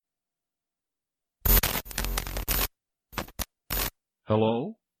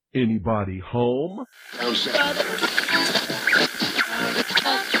Hello? Anybody home?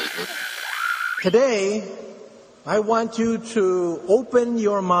 Today, I want you to open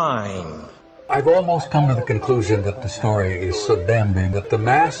your mind. I've almost come to the conclusion that the story is so damn big that the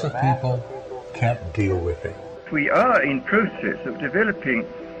mass of people can't deal with it. We are in process of developing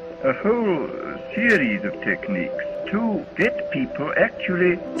a whole series of techniques to get people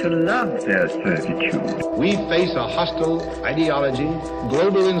actually to love their servitude. We face a hostile ideology,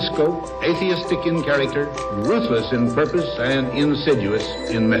 global in scope, atheistic in character, ruthless in purpose, and insidious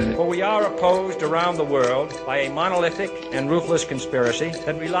in method. For we are opposed around the world by a monolithic and ruthless conspiracy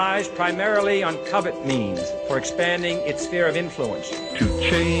that relies primarily on covert means for expanding its sphere of influence. To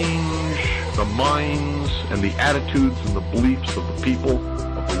change the minds and the attitudes and the beliefs of the people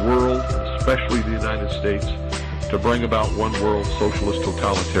of the world, especially the United States, to bring about one world socialist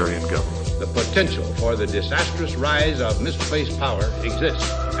totalitarian government. The potential for the disastrous rise of misplaced power exists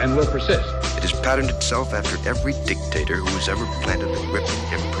and will persist. It has patterned itself after every dictator who has ever planted the ripping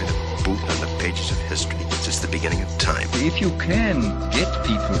imprint of boot on the pages of history since the beginning of time. If you can get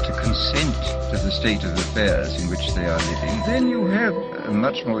people to consent to the state of affairs in which they are living, then you have a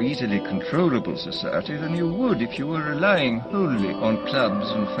much more easily controllable society than you would if you were relying wholly on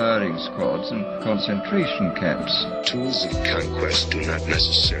clubs and firing squads and concentration camps. Tools of conquest do not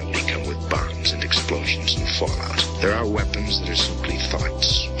necessarily come with bombs and explosions and fallout. There are weapons that are simply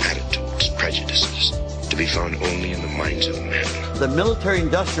thoughts, attitudes, prejudices, to be found only in the minds of men. The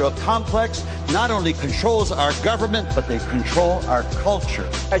military-industrial complex not only controls our government, but they control our culture.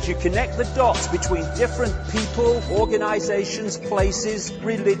 As you connect the dots between different people, organizations, places,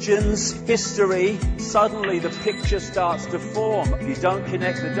 religions, history, suddenly the picture starts to form. If you don't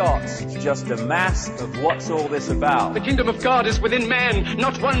connect the dots, it's just a mass of what's all this about. The kingdom of God is within man,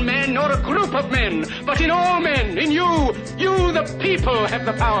 not one man nor a group of men, but in all men, in you. You, the people, have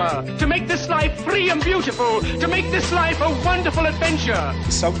the power to make this life free and beautiful, to make this life a wonderful adventure.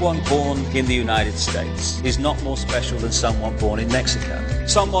 Someone born in the United States is not more special than someone born in Mexico.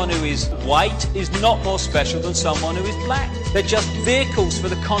 Someone who is white is not more special than someone who is black. They're just vehicles for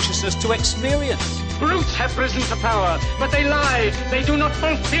the consciousness to experience. Brutes have risen to power, but they lie. They do not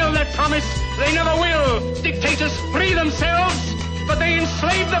fulfill their promise. They never will. Dictators free themselves, but they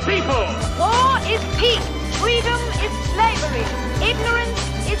enslave the people. War is peace. Freedom is slavery. Ignorance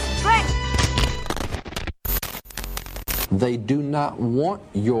is strength. They do not want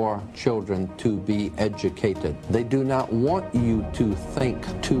your children to be educated. They do not want you to think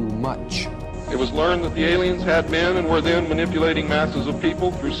too much. It was learned that the aliens had been and were then manipulating masses of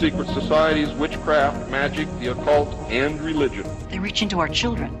people through secret societies, witchcraft, magic, the occult, and religion. They reach into our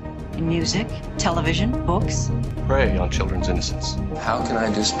children in music, television, books. Prey on children's innocence. How can I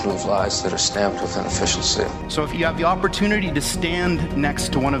disprove lies that are stamped with an official seal? So if you have the opportunity to stand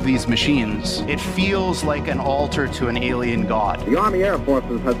next to one of these machines, it feels like an altar to an alien god. The Army Air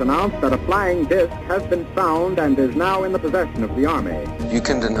Forces has announced that a flying disc has been found and is now in the possession of the Army. You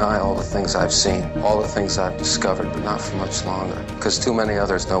can deny all the things I've seen, all the things I've discovered, but not for much longer, because too many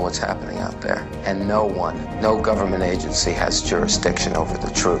others know what's happening out there. And no one, no government agency has jurisdiction over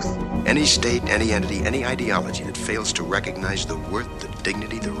the truth. Any state, any entity, any ideology that fails to recognize the worth, the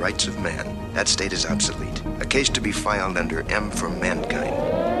dignity, the rights of man, that state is obsolete. A case to be filed under M for Mankind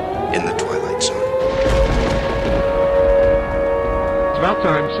in the Twilight Zone. It's about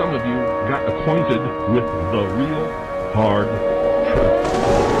time some of you got acquainted with the real hard truth.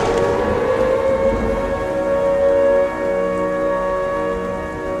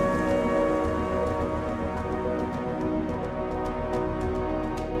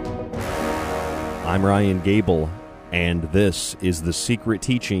 I'm Ryan Gable, and this is The Secret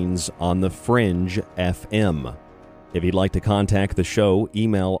Teachings on the Fringe FM. If you'd like to contact the show,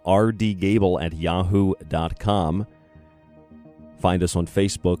 email rdgable@yahoo.com. Find us on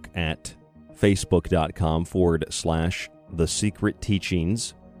Facebook at facebook.com/The Secret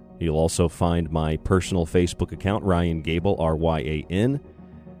Teachings. You'll also find my personal Facebook account, Ryan Gable, RYAN,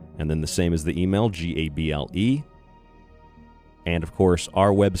 and then the same as the email, GABLE. And, of course,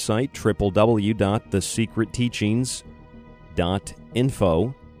 our website,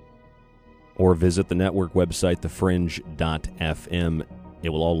 www.thesecretteachings.info, or visit the network website, thefringe.fm. It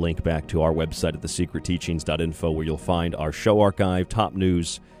will all link back to our website at thesecretteachings.info, where you'll find our show archive, top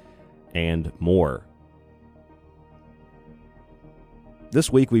news, and more.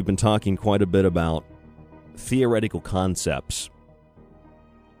 This week we've been talking quite a bit about theoretical concepts,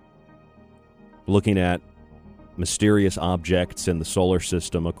 looking at mysterious objects in the solar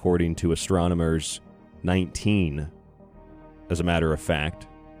system according to astronomers 19, as a matter of fact.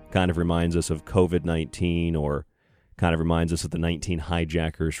 Kind of reminds us of COVID-19 or Kind of reminds us of the 19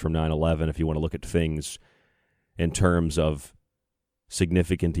 hijackers from 9/11, if you want to look at things in terms of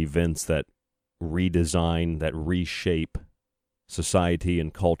significant events that redesign, that reshape society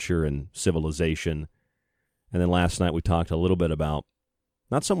and culture and civilization. And then last night we talked a little bit about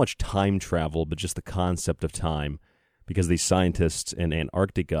not so much time travel, but just the concept of time, because these scientists in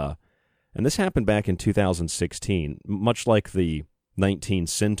Antarctica, and this happened back in 2016, much like the 19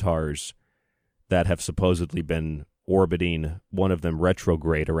 Centaurs that have supposedly been orbiting, one of them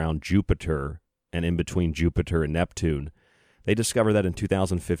retrograde around Jupiter and in between Jupiter and Neptune. They discovered that in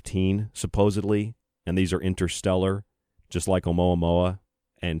 2015, supposedly, and these are interstellar, just like Oumuamua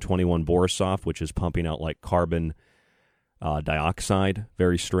and 21 Borisov, which is pumping out like carbon dioxide.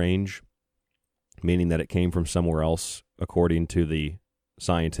 Very strange, meaning that it came from somewhere else, according to the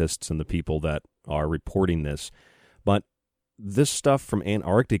scientists and the people that are reporting this. But this stuff from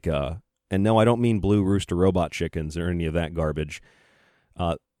Antarctica, and no, I don't mean blue rooster robot chickens or any of that garbage.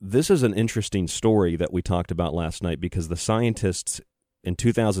 This is an interesting story that we talked about last night, because the scientists in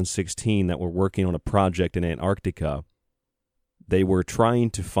 2016 that were working on a project in Antarctica, they were trying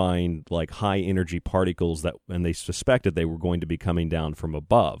to find like high energy particles and they suspected they were going to be coming down from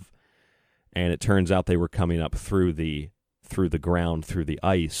above. And it turns out they were coming up through the ground, through the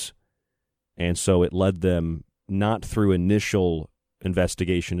ice. And so it led them not through initial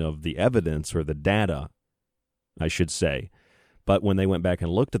investigation of the evidence or the data, I should say, but when they went back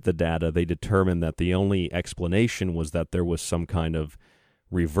and looked at the data, they determined that the only explanation was that there was some kind of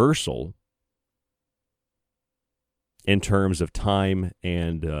reversal in terms of time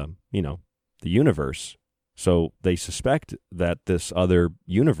and, the universe. So they suspect that this other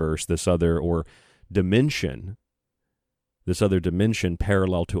universe, this other dimension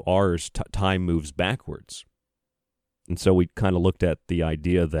parallel to ours, time moves backwards. And so we kind of looked at the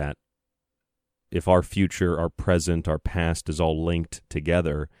idea that if our future, our present, our past is all linked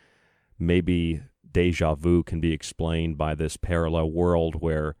together, maybe deja vu can be explained by this parallel world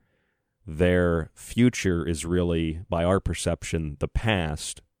where their future is really, by our perception, the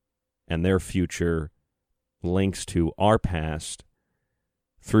past, and their future links to our past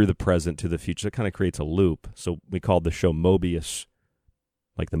through the present to the future. It kind of creates a loop. So we called the show Mobius,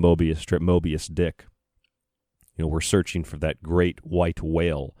 like the Mobius strip, Mobius Dick. We're searching for that great white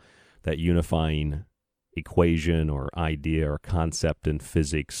whale, that unifying equation or idea or concept in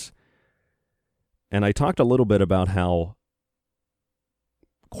physics. And I talked a little bit about how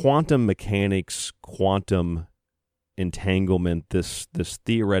quantum mechanics, quantum entanglement, this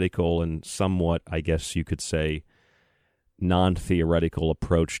theoretical and somewhat, I guess you could say, non-theoretical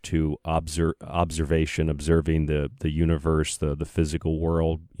approach to observing the universe, the physical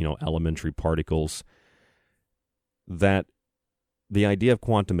world, elementary particles, that the idea of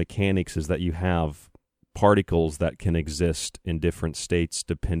quantum mechanics is that you have particles that can exist in different states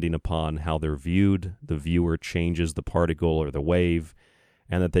depending upon how they're viewed. The viewer changes the particle or the wave,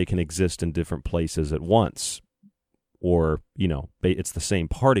 and that they can exist in different places at once. Or, it's the same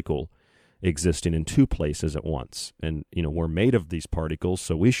particle existing in two places at once. And, we're made of these particles,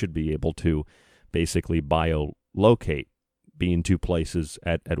 so we should be able to basically biolocate, be in two places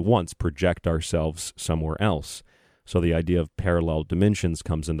at once, project ourselves somewhere else. So the idea of parallel dimensions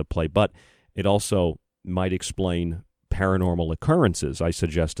comes into play, but it also might explain paranormal occurrences. I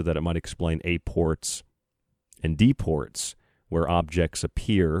suggested that it might explain aports and deports, where objects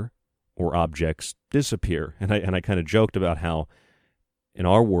appear or objects disappear. And I kind of joked about how in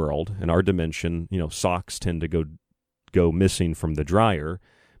our world, in our dimension, socks tend to go missing from the dryer.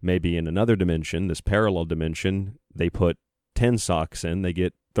 Maybe in another dimension, this parallel dimension, they put 10 socks in, they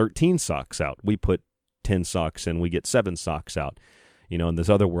get 13 socks out. We put 10 socks in, we get 7 socks out. In this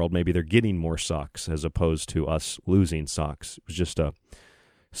other world, maybe they're getting more socks as opposed to us losing socks. It was just a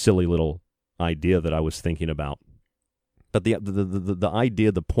silly little idea that I was thinking about. But the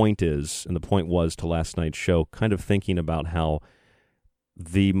idea, the point is, and the point was to last night's show, kind of thinking about how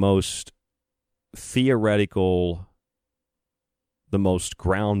the most theoretical, the most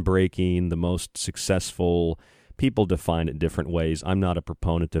groundbreaking, the most successful, people define it different ways. I'm not a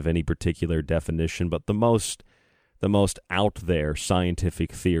proponent of any particular definition, but the most out there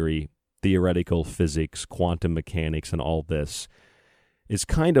scientific theory, theoretical physics, quantum mechanics, and all this is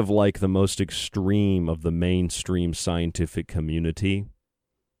kind of like the most extreme of the mainstream scientific community,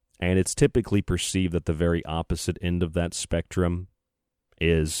 and it's typically perceived that the very opposite end of that spectrum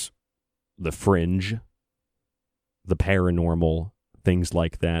is the fringe, the paranormal, things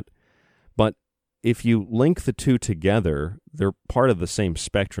like that. But if you link the two together, they're part of the same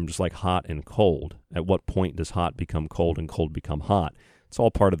spectrum, just like hot and cold. At what point does hot become cold and cold become hot? It's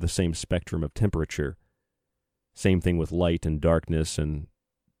all part of the same spectrum of temperature. Same thing with light and darkness, and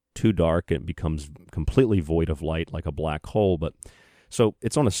too dark, it becomes completely void of light, like a black hole. But so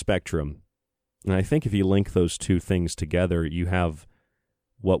it's on a spectrum. And I think if you link those two things together, you have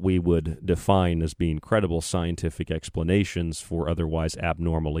what we would define as being credible scientific explanations for otherwise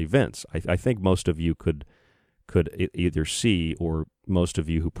abnormal events. I think most of you could either see, or most of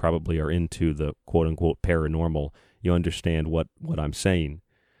you who probably are into the quote-unquote paranormal, you understand what I'm saying.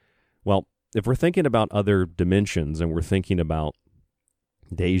 Well, if we're thinking about other dimensions, and we're thinking about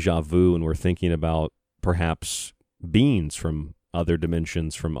deja vu, and we're thinking about perhaps beings from other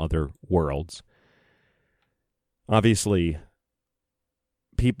dimensions, from other worlds, obviously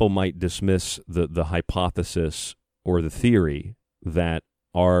people might dismiss the hypothesis or the theory that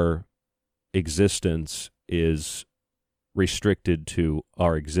our existence is restricted to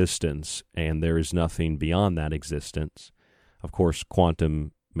our existence and there is nothing beyond that existence. Of course,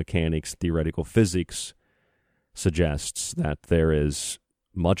 quantum mechanics, theoretical physics suggests that there is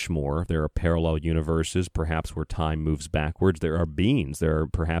much more. There are parallel universes, perhaps where time moves backwards. There are beings, there are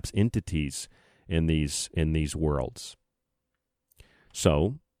perhaps entities in these worlds.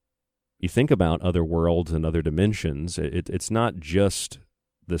 So, you think about other worlds and other dimensions, it's not just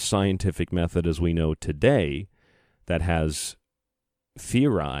the scientific method as we know today that has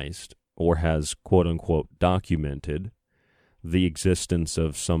theorized or has quote-unquote documented the existence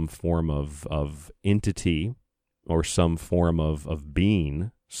of some form of entity or some form of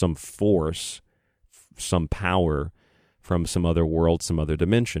being, some force, some power from some other world, some other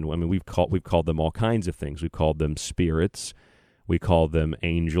dimension. I mean, we've called them all kinds of things. We've called them spirits. We call them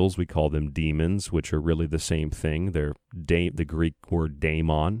angels. We call them demons, which are really the same thing. They're the Greek word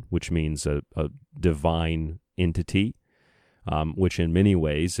daemon, which means a divine entity, which in many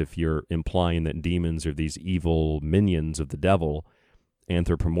ways, if you're implying that demons are these evil minions of the devil,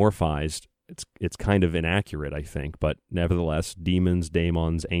 anthropomorphized, it's kind of inaccurate, I think. But nevertheless, demons,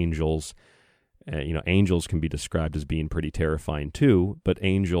 daemons, angels, angels can be described as being pretty terrifying too. But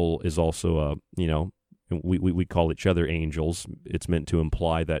angel is also we call each other angels. It's meant to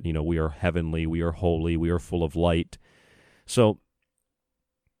imply that, we are heavenly, we are holy, we are full of light. So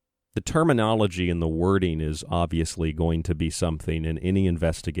the terminology and the wording is obviously going to be something in any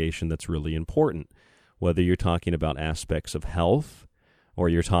investigation that's really important, whether you're talking about aspects of health or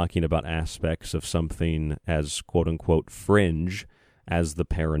you're talking about aspects of something as quote-unquote fringe as the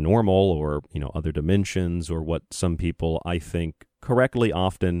paranormal or, other dimensions, or what some people, I think, correctly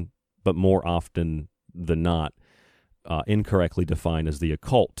often, but more often than not, incorrectly define as the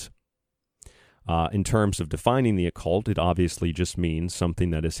occult. In terms of defining the occult, it obviously just means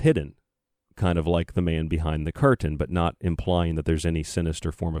something that is hidden, kind of like the man behind the curtain, but not implying that there's any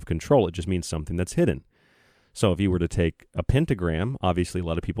sinister form of control. It just means something that's hidden. So if you were to take a pentagram, obviously a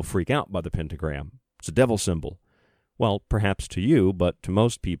lot of people freak out by the pentagram. It's a devil symbol. Well, perhaps to you, but to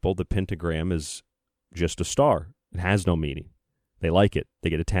most people, the pentagram is just a star. It has no meaning. They like it. They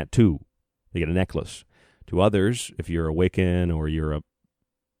get a tattoo. They get a necklace. To others, if you're a Wiccan or you're a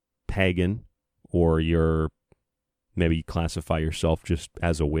pagan or maybe you classify yourself just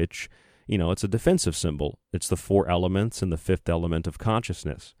as a witch, it's a defensive symbol. It's the 4 elements and the 5th element of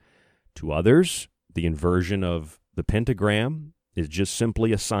consciousness. To others, the inversion of the pentagram is just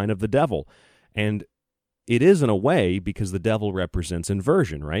simply a sign of the devil. And it is in a way because the devil represents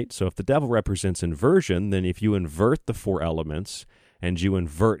inversion, right? So if the devil represents inversion, then if you invert the 4 elements and you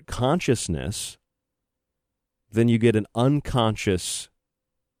invert consciousness, then you get an unconscious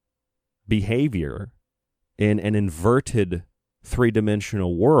behavior in an inverted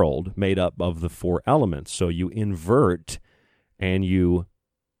 3-dimensional world made up of the 4 elements. So you invert and you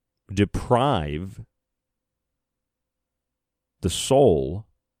deprive the soul,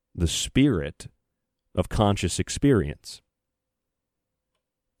 the spirit, of conscious experience.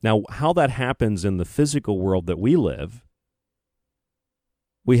 Now, how that happens in the physical world that we live,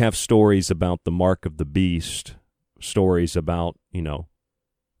 we have stories about the mark of the beast, stories about,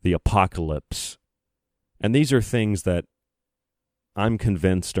 the apocalypse. And these are things that I'm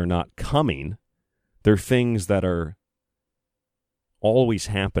convinced are not coming. They're things that are always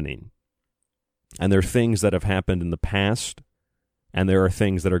happening. And they're things that have happened in the past, and these are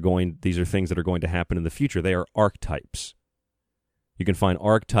things that are going to happen in the future. They are archetypes. You can find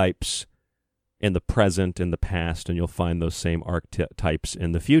archetypes in the present, in the past, and you'll find those same archetypes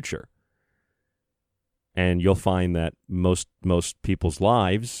in the future. And you'll find that most people's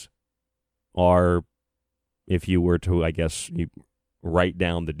lives are, if you were to, you write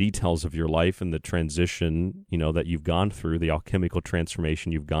down the details of your life and the transition, that you've gone through, the alchemical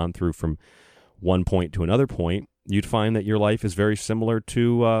transformation you've gone through from one point to another point, you'd find that your life is very similar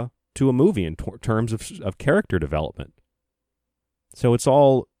to to a movie in terms of character development. So it's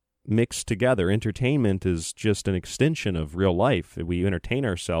all mixed together. Entertainment is just an extension of real life. We entertain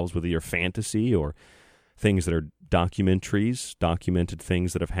ourselves with either fantasy or things that are documentaries, documented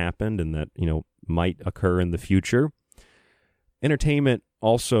things that have happened and that, might occur in the future. Entertainment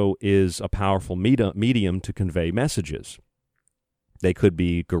also is a powerful medium to convey messages. They could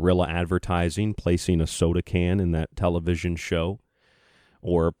be guerrilla advertising, placing a soda can in that television show,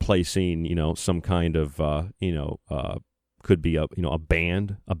 or placing, some kind of, could be a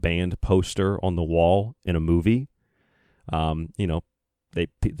band poster on the wall in a movie. The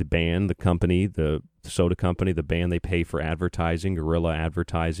band, the company, the soda company, the band, they pay for advertising, guerrilla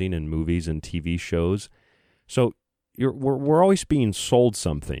advertising in movies and TV shows. So we're always being sold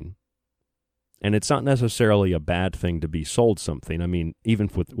something. And it's not necessarily a bad thing to be sold something. I mean,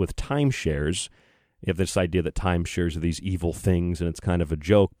 even with timeshares, you have this idea that timeshares are these evil things and it's kind of a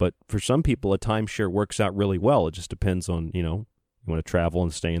joke. But for some people, a timeshare works out really well. It just depends on, you want to travel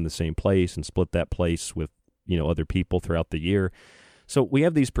and stay in the same place and split that place with, other people throughout the year. So we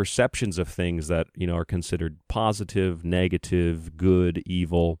have these perceptions of things that, are considered positive, negative, good,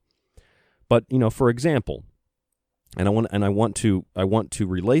 evil. But, for example, and I want to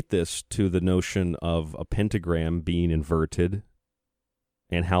relate this to the notion of a pentagram being inverted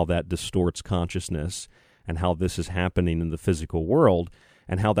and how that distorts consciousness and how this is happening in the physical world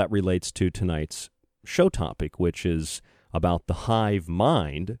and how that relates to tonight's show topic, which is about the hive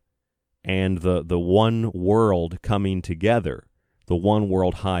mind and the one world coming together, the one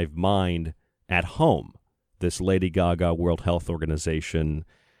world hive mind at home, this Lady Gaga World Health Organization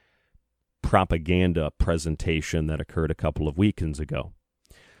propaganda presentation that occurred a couple of weekends ago.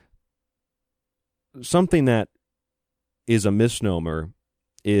 Something that is a misnomer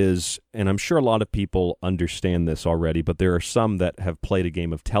is, and I'm sure a lot of people understand this already, but there are some that have played a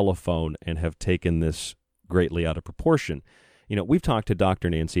game of telephone and have taken this greatly out of proportion. We've talked to Dr.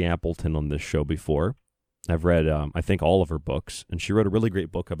 Nancy Appleton on this show before. I've read, I think, all of her books, and she wrote a really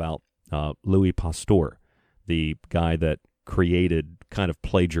great book about Louis Pasteur, the guy that kind of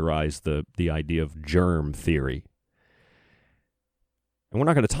plagiarized the idea of germ theory. And we're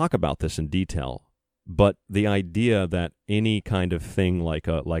not going to talk about this in detail, but the idea that any kind of thing like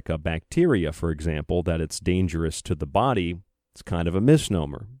a bacteria, for example, that it's dangerous to the body, it's kind of a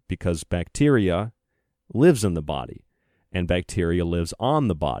misnomer because bacteria lives in the body and bacteria lives on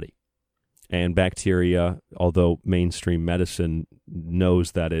the body. And bacteria, although mainstream medicine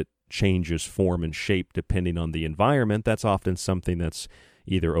knows that it changes form and shape depending on the environment, that's often something that's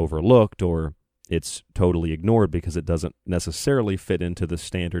either overlooked or it's totally ignored because it doesn't necessarily fit into the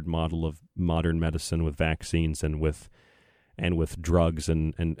standard model of modern medicine with vaccines and with drugs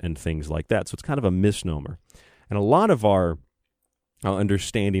and things like that. So it's kind of a misnomer. And a lot of our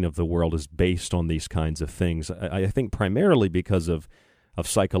understanding of the world is based on these kinds of things. I think primarily because of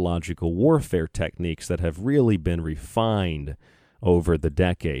psychological warfare techniques that have really been refined over the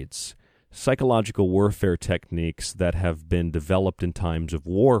decades. Psychological warfare techniques that have been developed in times of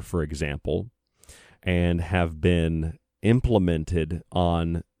war, for example, and have been implemented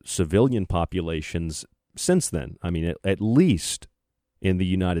on civilian populations since then. I mean, at least in the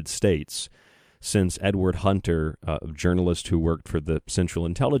United States, since Edward Hunter, a journalist who worked for the Central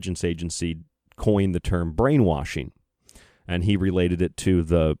Intelligence Agency, coined the term brainwashing. And he related it to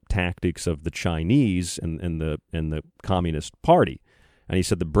the tactics of the Chinese and the Communist Party. And he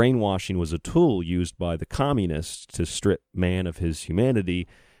said the brainwashing was a tool used by the communists to strip man of his humanity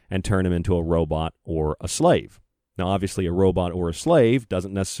and turn him into a robot or a slave. Now, obviously, a robot or a slave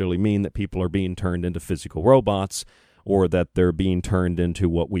doesn't necessarily mean that people are being turned into physical robots or that they're being turned into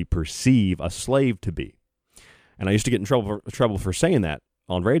what we perceive a slave to be. And I used to get in trouble for saying that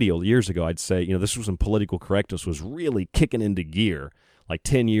on radio years ago. I'd say, this was when political correctness was really kicking into gear, like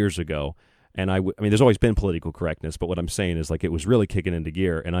 10 years ago. And I mean, there's always been political correctness, but what I'm saying is like it was really kicking into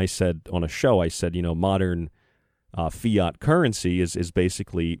gear. And I said on a show, modern fiat currency is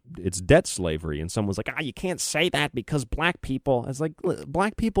basically, it's debt slavery. And someone's like, you can't say that because black people. It's like,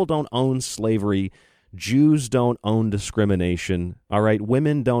 black people don't own slavery. Jews don't own discrimination. All right,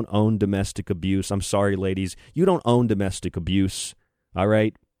 women don't own domestic abuse. I'm sorry, ladies, you don't own domestic abuse. All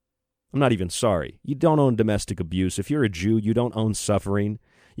right, I'm not even sorry. You don't own domestic abuse. If you're a Jew, you don't own suffering.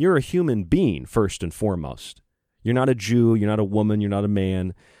 You're a human being, first and foremost. You're not a Jew, you're not a woman, you're not a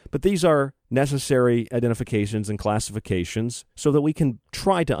man. But these are necessary identifications and classifications so that we can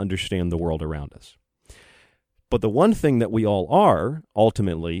try to understand the world around us. But the one thing that we all are,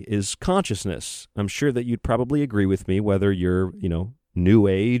 ultimately, is consciousness. I'm sure that you'd probably agree with me, whether you're, New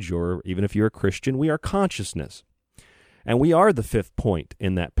Age or even if you're a Christian, we are consciousness. And we are the fifth point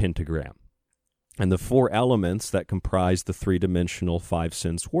in that pentagram, and the four elements that comprise the three-dimensional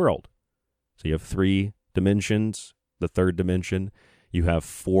five-sense world. So you have three dimensions, the third dimension, you have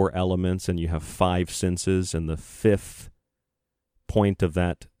four elements, and you have five senses, and the fifth point of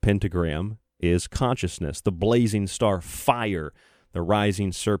that pentagram is consciousness, the blazing star, fire, the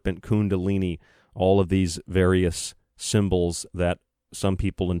rising serpent, kundalini, all of these various symbols that some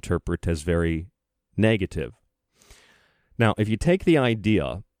people interpret as very negative. Now, if you take the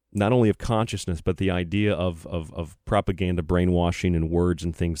idea not only of consciousness, but the idea of propaganda, brainwashing, and words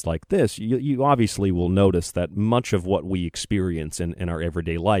and things like this, you obviously will notice that much of what we experience in our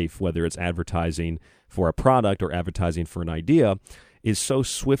everyday life, whether it's advertising for a product or advertising for an idea, is so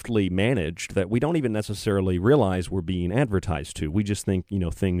swiftly managed that we don't even necessarily realize we're being advertised to. We just think,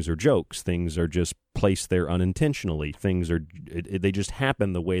 things are jokes. Things are just placed there unintentionally. They just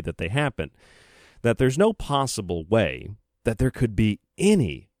happen the way that they happen. That there's no possible way that there could be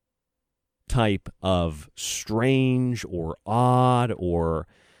any type of strange or odd or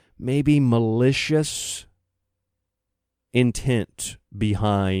maybe malicious intent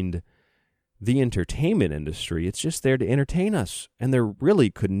behind the entertainment industry. It's just there to entertain us. And there really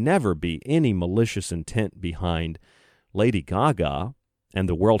could never be any malicious intent behind Lady Gaga and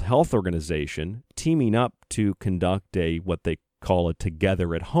the World Health Organization teaming up to conduct what they call a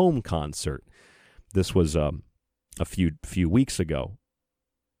Together at Home concert. This was a few weeks ago.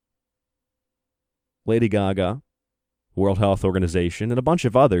 Lady Gaga, World Health Organization, and a bunch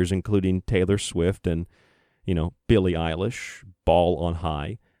of others, including Taylor Swift and, Billie Eilish, Ball on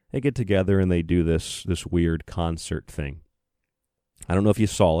High. They get together and they do this weird concert thing. I don't know if you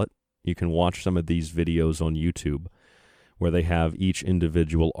saw it. You can watch some of these videos on YouTube where they have each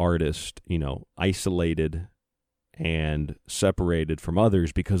individual artist, isolated and separated from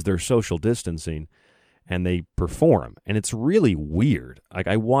others because they're social distancing, and they perform. And it's really weird. Like,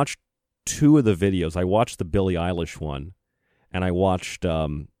 I watched two of the videos. I watched the Billie Eilish one, and I watched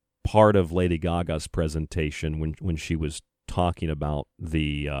part of Lady Gaga's presentation when she was talking about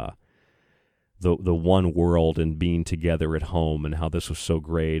the one world and being together at home and how this was so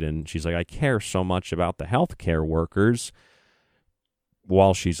great. And she's like, I care so much about the healthcare workers,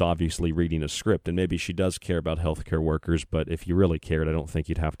 while she's obviously reading a script. And maybe she does care about healthcare workers, but if you really cared, I don't think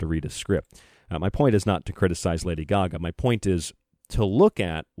you'd have to read a script. My point is not to criticize Lady Gaga. My point is to look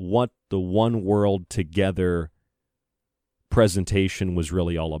at what the One World Together presentation was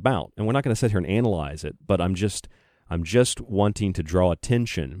really all about. And we're not going to sit here and analyze it, but I'm just wanting to draw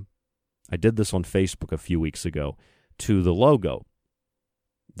attention. I did this on Facebook a few weeks ago, to the logo.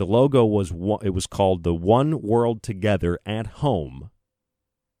 The logo was called the One World Together at Home,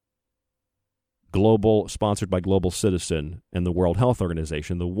 global, sponsored by Global Citizen and the World Health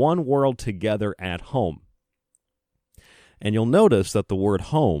Organization, the One World Together at Home. And you'll notice that the word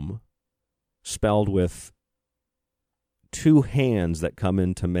home, spelled with two hands that come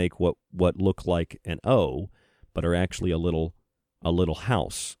in to make what look like an O, but are actually a little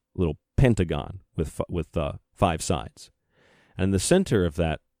house, a little pentagon with five sides. And in the center of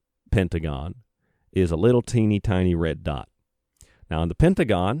that pentagon is a little teeny tiny red dot. Now, in the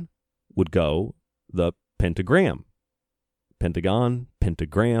pentagon would go the pentagram. Pentagon,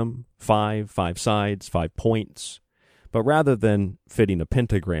 pentagram, five sides, 5 points. But rather than fitting a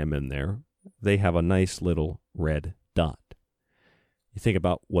pentagram in there, they have a nice little red dot. You think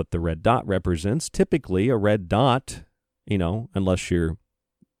about what the red dot represents. Typically, a red dot, unless you're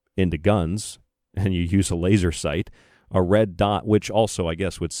into guns and you use a laser sight, a red dot, which also, I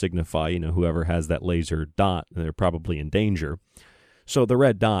guess, would signify, whoever has that laser dot, they're probably in danger. So the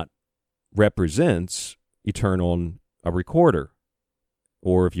red dot represents, you turn on a recorder,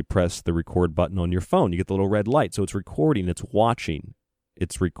 or if you press the record button on your phone, you get the little red light. So it's recording, it's watching,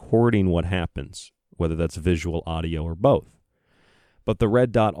 it's recording what happens, whether that's visual, audio, or both. But the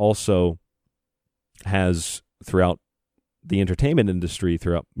red dot also has, throughout the entertainment industry,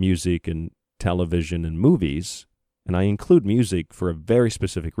 throughout music and television and movies, and I include music for a very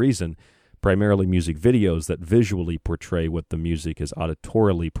specific reason, primarily music videos that visually portray what the music is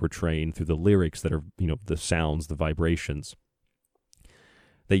auditorily portraying through the lyrics that are, the sounds, the vibrations.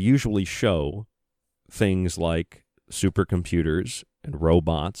 They usually show things like supercomputers and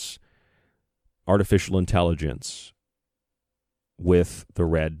robots, artificial intelligence, with the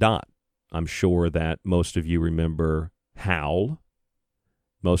red dot. I'm sure that most of you remember HAL.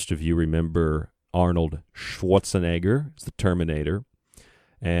 Most of you remember Arnold Schwarzenegger as the Terminator.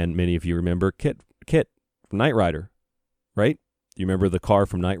 And many of you remember Kit from Knight Rider, right? Do you remember the car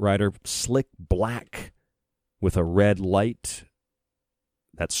from Knight Rider? Slick black with a red light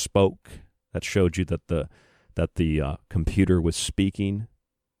that spoke, that showed you that the that the computer was speaking.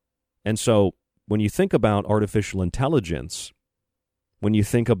 And so when you think about artificial intelligence, when you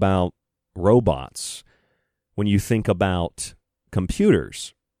think about robots, when you think about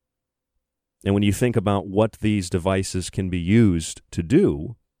computers, and when you think about what these devices can be used to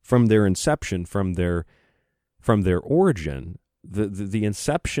do from their inception, from their origin, the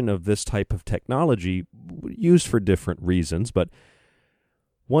inception of this type of technology used for different reasons, but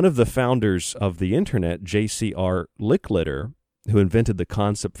one of the founders of the internet, J.C.R. Licklider, who invented the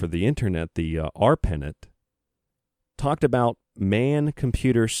concept for the internet, the ARPANET, talked about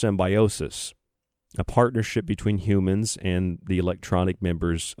man-computer symbiosis, a partnership between humans and the electronic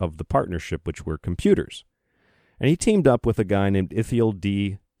members of the partnership, which were computers. And he teamed up with a guy named Ithiel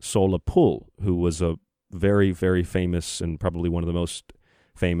D. Solapul, who was a very, very famous and probably one of the most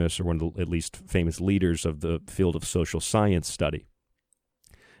famous, or one of the at least famous leaders of the field of social science study.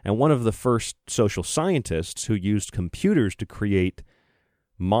 And one of the first social scientists who used computers to create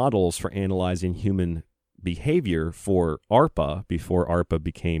models for analyzing human behavior for ARPA, before ARPA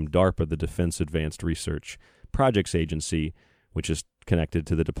became DARPA, the Defense Advanced Research Projects Agency, which is connected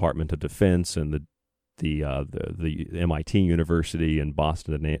to the Department of Defense and the MIT University and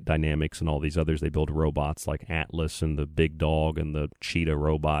Boston Dynamics and all these others. They build robots like Atlas and the Big Dog and the Cheetah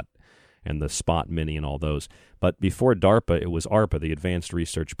robot and the Spot Mini and all those. But before DARPA, it was ARPA, the Advanced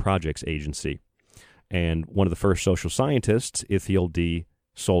Research Projects Agency. And one of the first social scientists, Ithiel D.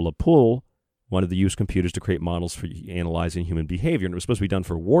 Solapul, wanted to use computers to create models for analyzing human behavior. And it was supposed to be done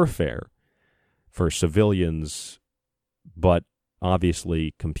for warfare, for civilians. But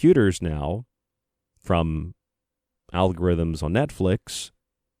obviously computers now, from algorithms on Netflix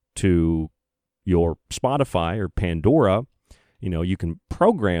to your Spotify or Pandora, you can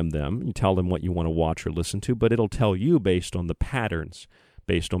program them. You tell them what you want to watch or listen to, but it'll tell you based on the patterns,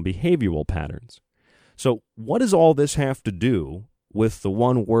 based on behavioral patterns. So what does all this have to do with the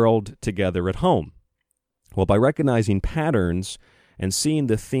one world together at home? Well, by recognizing patterns and seeing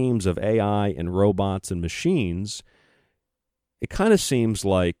the themes of AI and robots and machines, it kind of seems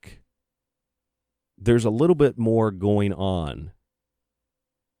like there's a little bit more going on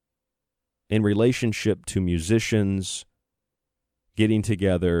in relationship to musicians getting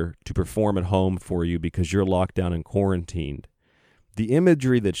together to perform at home for you because you're locked down and quarantined. The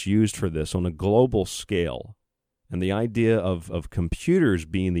imagery that's used for this on a global scale, and the idea of computers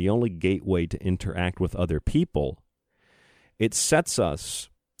being the only gateway to interact with other people, it sets us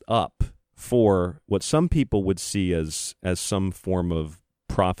up for what some people would see as some form of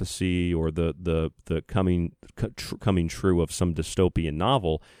prophecy or the coming true of some dystopian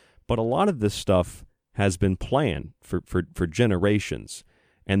novel. But a lot of this stuff has been planned for generations.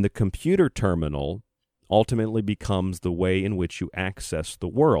 And the computer terminal ultimately becomes the way in which you access the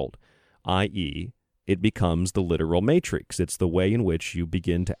world, i.e., it becomes the literal matrix. It's the way in which you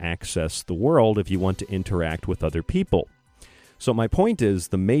begin to access the world if you want to interact with other people. So my point is,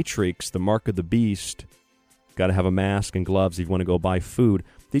 the matrix, the mark of the beast, got to have a mask and gloves if you want to go buy food.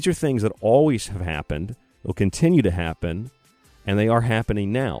 These are things that always have happened, will continue to happen, and they are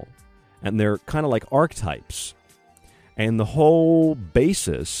happening now. And they're kind of like archetypes. And the whole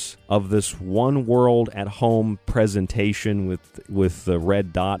basis of this one world at home presentation with the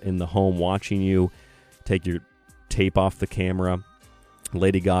red dot in the home watching you, take your tape off the camera,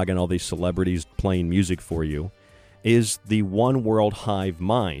 Lady Gaga and all these celebrities playing music for you, is the one world hive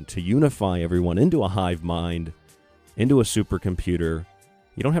mind, to unify everyone into a hive mind, into a supercomputer.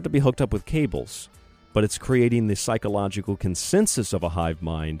 You don't have to be hooked up with cables, but it's creating the psychological consensus of a hive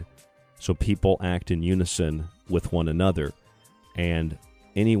mind so people act in unison with one another. And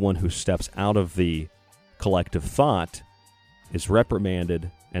anyone who steps out of the collective thought is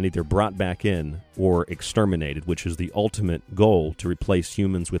reprimanded and either brought back in or exterminated, which is the ultimate goal, to replace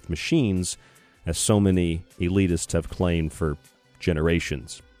humans with machines, as so many elitists have claimed for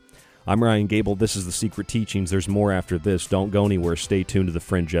generations. I'm Ryan Gable. This is The Secret Teachings. There's more after this. Don't go anywhere. Stay tuned to The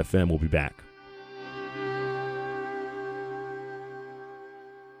Fringe FM. We'll be back.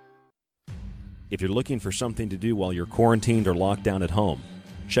 If you're looking for something to do while you're quarantined or locked down at home,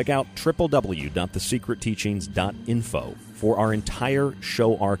 check out www.thesecretteachings.info for our entire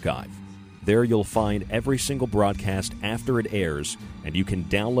show archive. There you'll find every single broadcast after it airs, and you can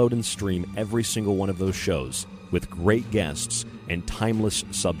download and stream every single one of those shows with great guests and timeless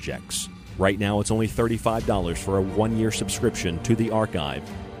subjects. Right now it's only $35 for a 1-year subscription to the archive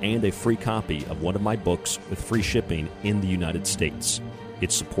and a free copy of one of my books with free shipping in the United States.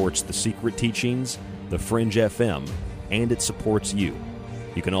 It supports The Secret Teachings, The Fringe FM, and it supports you.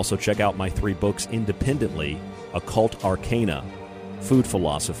 You can also check out my 3 books independently: Occult Arcana, Food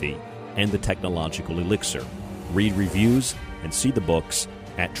Philosophy, and The Technological Elixir. Read reviews and see the books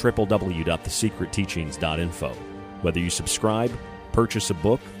at www.thesecretteachings.info. Whether you subscribe, purchase a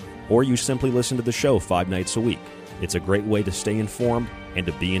book, or you simply listen to the show 5 nights a week, it's a great way to stay informed and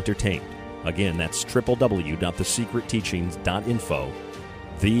to be entertained. Again, that's www.thesecretteachings.info,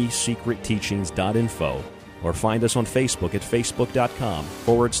 thesecretteachings.info, or find us on Facebook at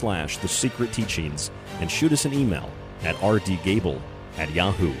facebook.com/The Secret Teachings, and shoot us an email at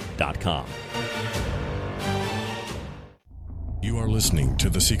rdgable@yahoo.com. You are listening to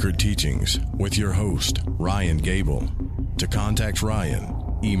The Secret Teachings with your host, Ryan Gable. To contact Ryan,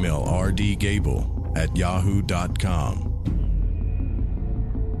 email rdgable@yahoo.com.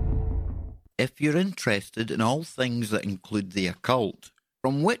 If you're interested in all things that include the occult,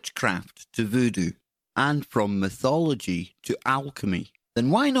 from witchcraft to voodoo, and from mythology to alchemy,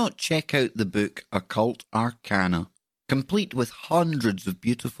 then why not check out the book Occult Arcana, complete with hundreds of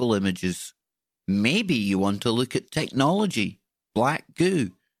beautiful images. Maybe you want to look at technology, black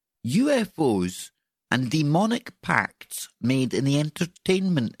goo, UFOs, and demonic pacts made in the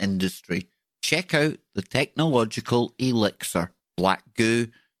entertainment industry. Check out the technological elixir, black goo,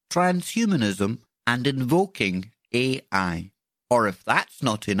 transhumanism, and invoking AI. Or if that's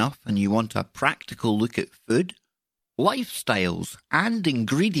not enough and you want a practical look at food, lifestyles, and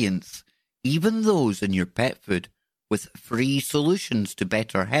ingredients, even those in your pet food, with free solutions to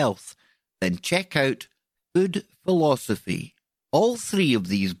better health, then check out Food Philosophy. All 3 of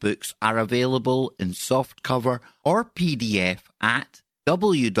these books are available in softcover or PDF at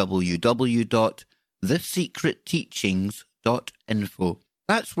www.thesecretteachings.info.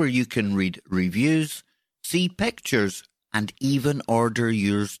 That's where you can read reviews, see pictures, and even order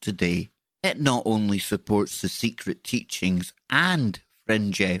yours today. It not only supports The Secret Teachings and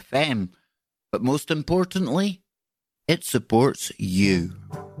Fringe FM, but most importantly, it supports you.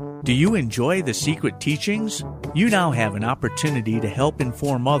 Do you enjoy The Secret Teachings? You now have an opportunity to help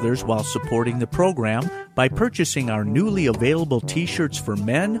inform others while supporting the program by purchasing our newly available t-shirts for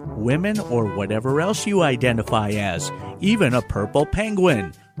men, women, or whatever else you identify as, even a purple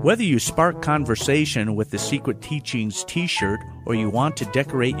penguin. Whether you spark conversation with the Secret Teachings t-shirt or you want to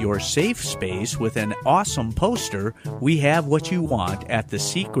decorate your safe space with an awesome poster, we have what you want at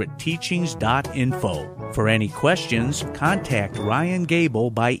thesecretteachings.info. For any questions, contact Ryan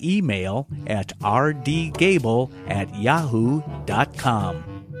Gable by email at rdgable@yahoo.com.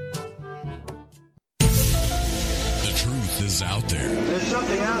 The truth is out there. There's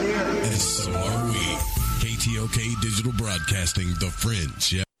something out here. And so are we. KTOK Digital Broadcasting, The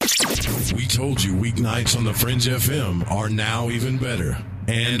Fringe. Yeah. We told you weeknights on The Fringe FM are now even better.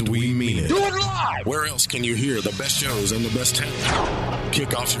 And we mean it. Do it live! Where else can you hear the best shows and the best talent?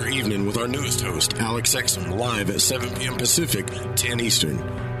 Kick off your evening with our newest host, Alex Exum, live at 7 p.m. Pacific, 10 Eastern.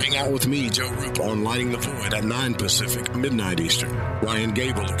 Hang out with me, Joe Roop, on Lighting the Void at 9 Pacific, midnight Eastern. Ryan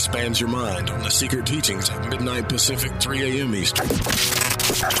Gable expands your mind on The Secret Teachings at midnight Pacific, 3 a.m. Eastern.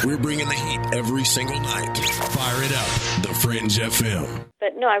 We're bringing the heat every single night. Fire it up, The Fringe FM.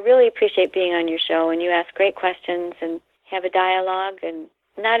 But no, I really appreciate being on your show, and you ask great questions and have a dialogue, and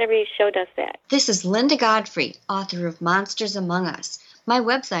not every show does that. This is Linda Godfrey, author of Monsters Among Us. My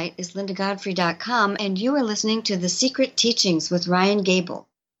website is lindagodfrey.com, and you are listening to The Secret Teachings with Ryan Gable.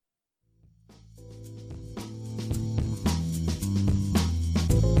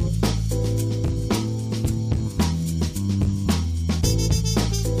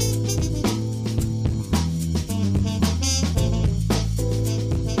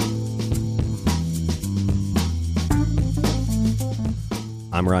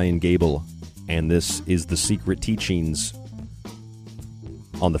 I'm Ryan Gable, and this is The Secret Teachings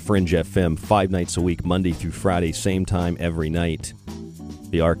on the Fringe FM, 5 nights a week, Monday through Friday, same time every night.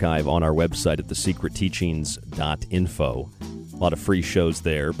 The archive on our website at thesecretteachings.info. A lot of free shows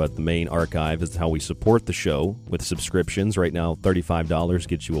there, but the main archive is how we support the show with subscriptions. Right now, $35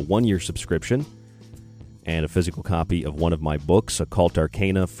 gets you a 1-year subscription and a physical copy of one of my books, Occult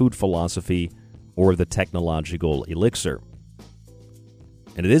Arcana, Food Philosophy, or The Technological Elixir.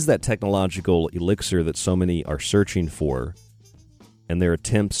 And it is that technological elixir that so many are searching for, and their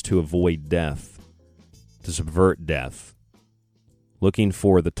attempts to avoid death, to subvert death, looking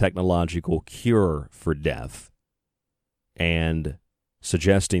for the technological cure for death, and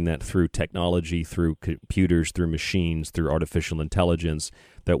suggesting that through technology, through computers, through machines, through artificial intelligence,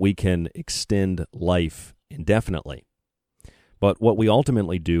 that we can extend life indefinitely. But what we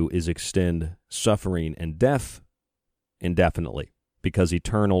ultimately do is extend suffering and death indefinitely. Because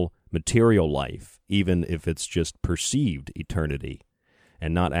eternal material life, even if it's just perceived eternity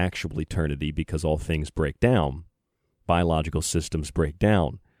and not actual eternity, because all things break down, biological systems break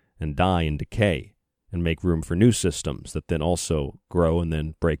down and die and decay, and make room for new systems that then also grow and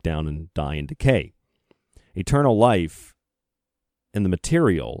then break down and die and decay. Eternal life in the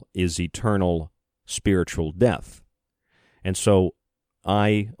material is eternal spiritual death. And so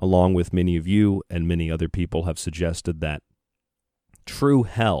I, along with many of you and many other people, have suggested that true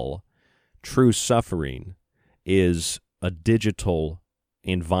hell, true suffering, is a digital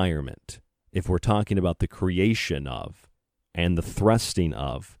environment. If we're talking about the creation of and the thrusting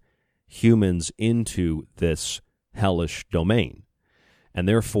of humans into this hellish domain, and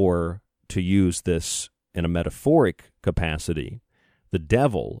therefore, to use this in a metaphoric capacity, the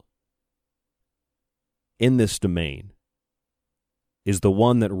devil in this domain is the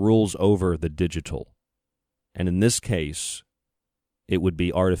one that rules over the digital. And in this case, it would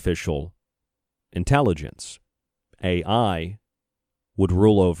be artificial intelligence. AI would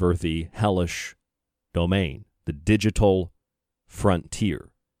rule over the hellish domain, the digital frontier.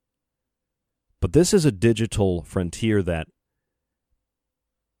 But this is a digital frontier that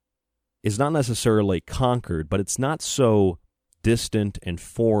is not necessarily conquered, but it's not so distant and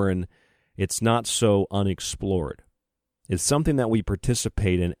foreign. It's not so unexplored. It's something that we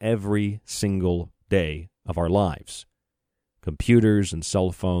participate in every single day of our lives. Computers and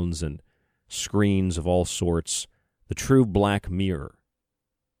cell phones and screens of all sorts, the true black mirror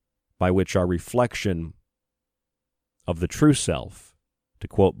by which our reflection of the true self, to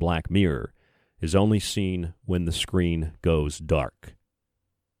quote Black Mirror, is only seen when the screen goes dark.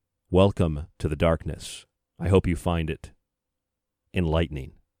 Welcome to the darkness. I hope you find it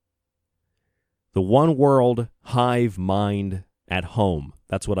enlightening. The one world hive mind at home.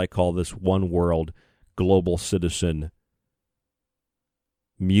 That's what I call this one world global citizen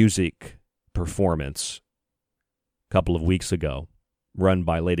music performance a couple of weeks ago, run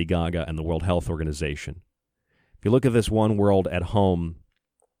by Lady Gaga and the World Health Organization. If you look at this one world at home,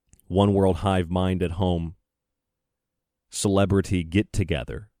 one world hive mind at home celebrity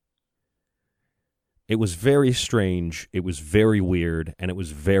get-together, it was very strange, it was very weird, and it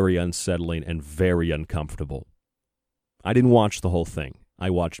was very unsettling and very uncomfortable. I didn't watch the whole thing. I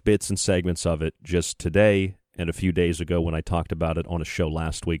watched bits and segments of it just today and a few days ago when I talked about it on a show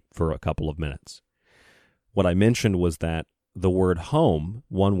last week for a couple of minutes. What I mentioned was that the word home,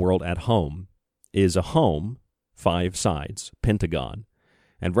 one world at home, is a home, 5 sides, pentagon,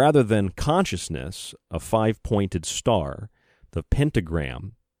 and rather than consciousness, a 5-pointed star, the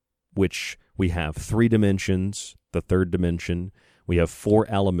pentagram, which we have 3 dimensions, the 3rd dimension, we have 4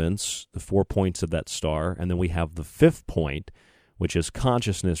 elements, the 4 points of that star, and then we have the 5th point, which is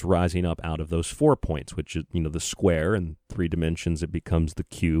consciousness rising up out of those 4 points, which is, the square, and 3 dimensions, it becomes the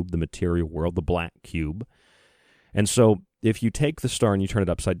cube, the material world, the black cube. And so if you take the star and you turn it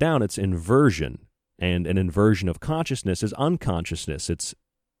upside down, it's inversion, and an inversion of consciousness is unconsciousness. It's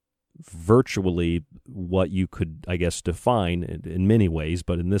virtually what you could, I guess, define in many ways,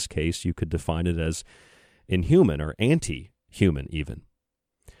 but in this case, you could define it as inhuman or anti-human even.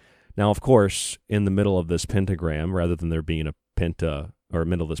 Now, of course, in the middle of this pentagram, rather than there being a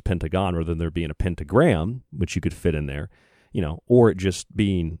middle of this pentagon, rather than there being a pentagram, which you could fit in there, or it just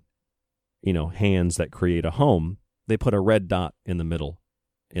being, hands that create a home, they put a red dot in the middle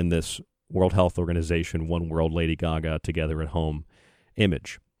in this World Health Organization, One World Lady Gaga Together at Home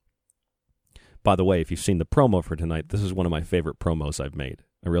image. By the way, if you've seen the promo for tonight, this is one of my favorite promos I've made.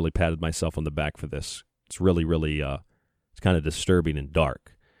 I really patted myself on the back for this. It's really, it's kind of disturbing and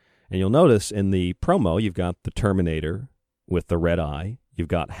dark. And you'll notice in the promo, you've got the Terminator with the red eye. You've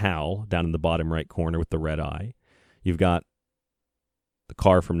got Hal down in the bottom right corner with the red eye. You've got the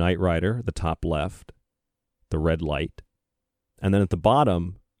car from Knight Rider, the top left, the red light. And then at the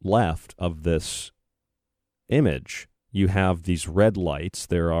bottom left of this image, you have these red lights.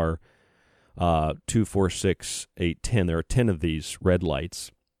 There are 2, 4, 6, 8, 10. There are 10 of these red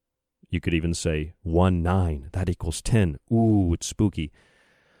lights. You could even say 1, 9. That equals 10. Ooh, it's spooky.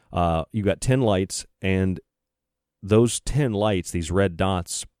 You got 10 lights, and those 10 lights, these red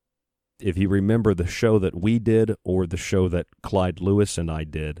dots, if you remember the show that we did or the show that Clyde Lewis and I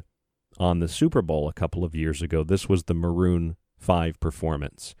did on the Super Bowl a couple of years ago, this was the Maroon 5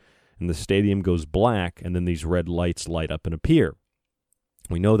 performance. And the stadium goes black, and then these red lights light up and appear.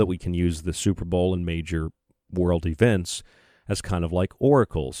 We know that we can use the Super Bowl and major world events as kind of like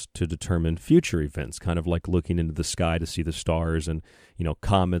oracles to determine future events, kind of like looking into the sky to see the stars, and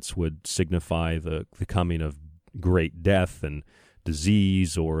comets would signify the coming of great death and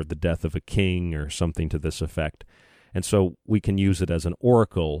disease or the death of a king or something to this effect. And so we can use it as an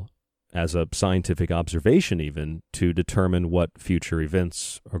oracle, as a scientific observation even, to determine what future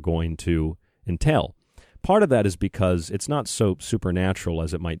events are going to entail. Part of that is because it's not so supernatural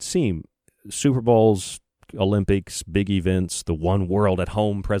as it might seem. Super Bowls, Olympics, big events, the One World at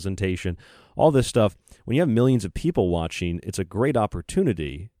Home presentation, all this stuff, when you have millions of people watching, it's a great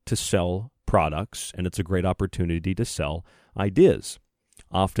opportunity to sell products, and it's a great opportunity to sell ideas.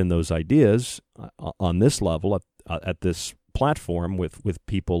 Often those ideas on this level, at this platform with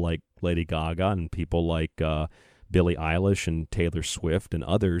people like Lady Gaga and people like Billie Eilish and Taylor Swift and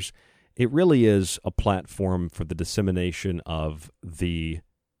others, it really is a platform for the dissemination of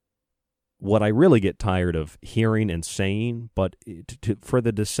what I really get tired of hearing and saying, but for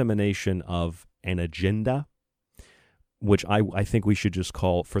the dissemination of an agenda, which I think we should just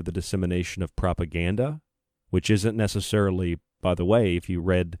call for the dissemination of propaganda, which isn't necessarily, by the way, if you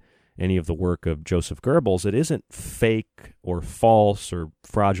read any of the work of Joseph Goebbels, it isn't fake or false or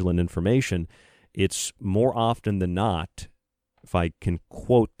fraudulent information. It's more often than not, if I can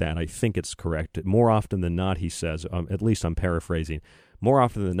quote that, I think it's correct. More often than not, he says, at least I'm paraphrasing, more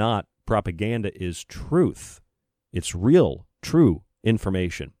often than not, propaganda is truth. It's real, true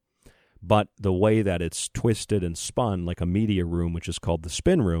information. But the way that it's twisted and spun, like a media room, which is called the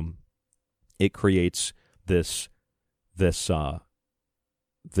spin room, it creates this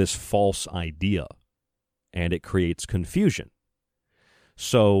false idea, and it creates confusion.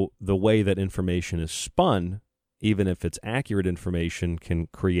 So the way that information is spun, even if it's accurate information, can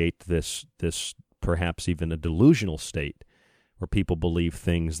create this perhaps even a delusional state where people believe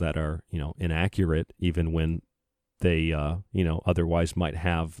things that are, inaccurate, even when they, otherwise might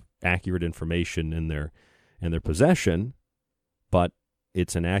have accurate information in their possession, but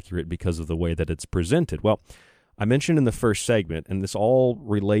it's inaccurate because of the way that it's presented. Well, I mentioned in the first segment, and this all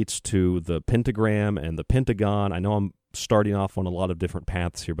relates to the pentagram and the Pentagon. I know I'm starting off on a lot of different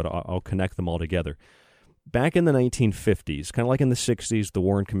paths here, but I'll connect them all together. Back in the 1950s, kind of like in the 60s, the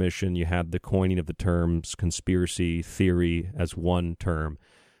Warren Commission, you had the coining of the terms conspiracy theory as one term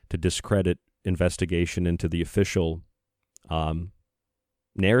to discredit investigation into the official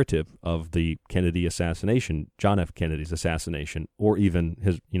narrative of the Kennedy assassination, John F. Kennedy's assassination, or even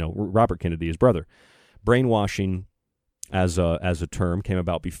his, Robert Kennedy, his brother. Brainwashing as a term came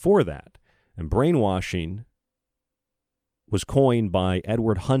about before that, and brainwashing was coined by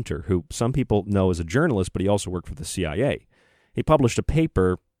Edward Hunter, who some people know as a journalist, but he also worked for the CIA. He published a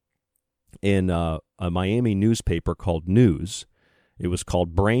paper in a Miami newspaper called News. It was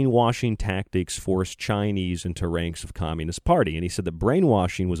called Brainwashing Tactics Force Chinese into Ranks of Communist Party. And he said that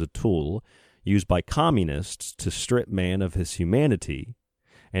brainwashing was a tool used by communists to strip man of his humanity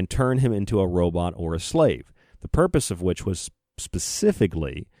and turn him into a robot or a slave, the purpose of which was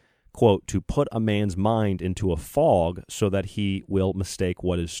specifically, quote, to put a man's mind into a fog so that he will mistake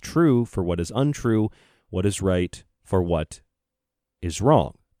what is true for what is untrue, what is right for what is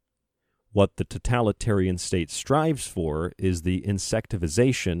wrong. What the totalitarian state strives for is the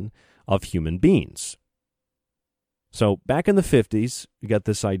insectivization of human beings. So back in the 50s, you got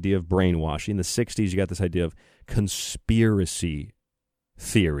this idea of brainwashing. In the 60s, you got this idea of conspiracy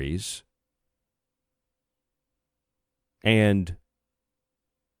theories. And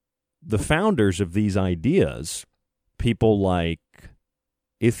the founders of these ideas, people like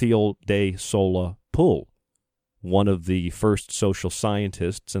Ithiel de Sola Pool, one of the first social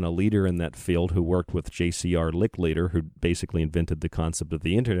scientists and a leader in that field who worked with J.C.R. Licklider, who basically invented the concept of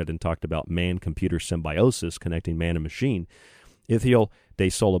the internet and talked about man-computer symbiosis, connecting man and machine. Ithiel de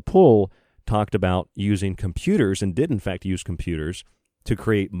Sola Pool talked about using computers, and did in fact use computers, to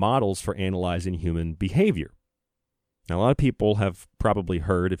create models for analyzing human behavior. Now, a lot of people have probably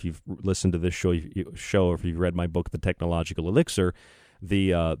heard, if you've listened to this show or if you've read my book, The Technological Elixir,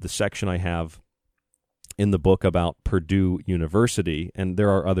 the section I have in the book about Purdue University, and there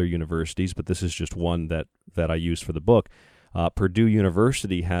are other universities, but this is just one that I use for the book. Purdue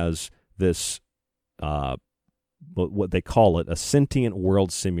University has this, what they call it, a sentient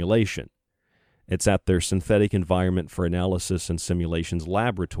world simulation. It's at their Synthetic Environment for Analysis and Simulations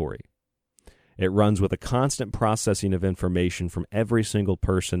laboratory. It runs with a constant processing of information from every single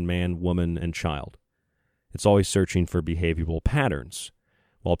person, man, woman, and child. It's always searching for behavioral patterns,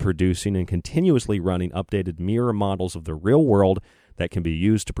 while producing and continuously running updated mirror models of the real world that can be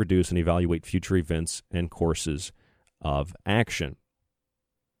used to produce and evaluate future events and courses of action.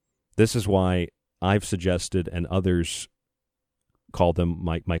 This is why I've suggested, and others call them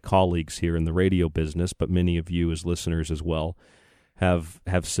my colleagues here in the radio business, but many of you as listeners as well, have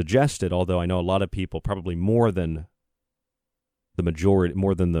suggested, although I know a lot of people, probably more than the majority,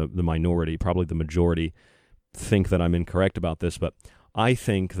 more than the minority, probably the majority, think that I'm incorrect about this, but I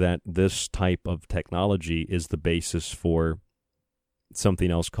think that this type of technology is the basis for something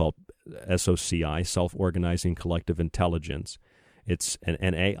else called SOCI, Self-Organizing Collective Intelligence. It's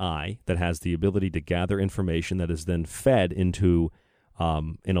an AI that has the ability to gather information that is then fed into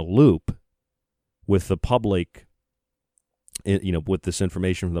in a loop with the public, with this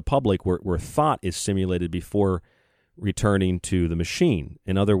information from the public, where thought is simulated before returning to the machine.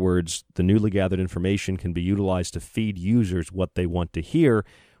 In other words, the newly gathered information can be utilized to feed users what they want to hear,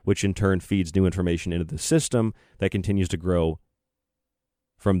 which in turn feeds new information into the system that continues to grow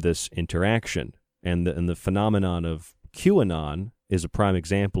from this interaction. And the phenomenon of QAnon is a prime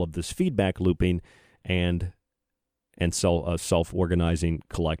example of this feedback looping and self-organizing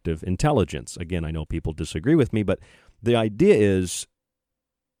collective intelligence. Again, I know people disagree with me, but the idea is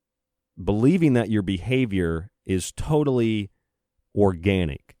believing that your behavior is totally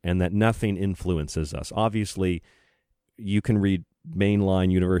organic and that nothing influences us. Obviously, you can read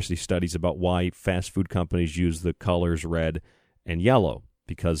mainline university studies about why fast food companies use the colors red and yellow,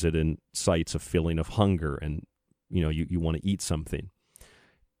 because it incites a feeling of hunger and you want to eat something.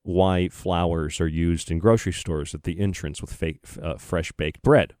 Why flowers are used in grocery stores at the entrance with fake fresh baked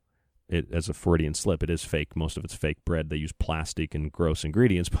bread. As a Freudian slip, it is fake. Most of it's fake bread. They use plastic and gross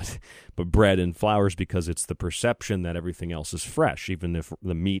ingredients, but bread and flowers, because it's the perception that everything else is fresh, even if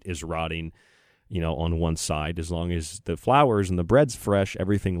the meat is rotting, on one side. As long as the flowers and the bread's fresh,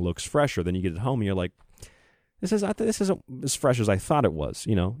 everything looks fresher. Then you get it home and you're like, this isn't as fresh as I thought it was.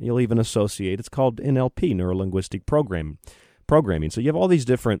 You'll even associate. It's called NLP, neuro-linguistic programming. So you have all these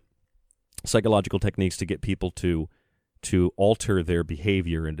different psychological techniques to get people to alter their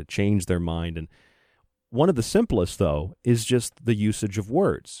behavior and to change their mind. And one of the simplest, though, is just the usage of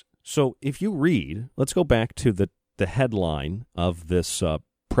words. So if you read, let's go back to the headline of this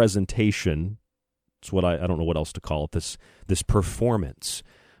presentation. It's what I don't know what else to call it, this performance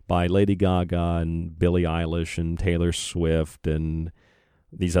by Lady Gaga and Billie Eilish and Taylor Swift and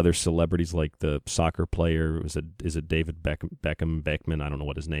these other celebrities like the soccer player. Is it David Beckman? I don't know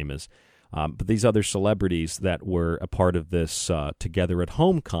what his name is. But these other celebrities that were a part of this Together at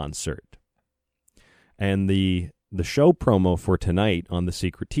Home concert. And the show promo for tonight on The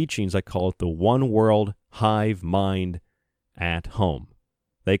Secret Teachings, I call it the One World Hive Mind at Home.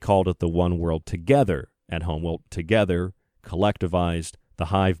 They called it the One World Together at Home. Well, together, collectivized, the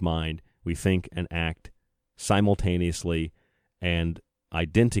hive mind, we think and act simultaneously and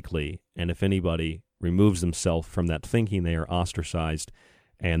identically. And if anybody removes themselves from that thinking, they are ostracized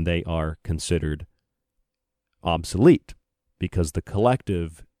and they are considered obsolete, because the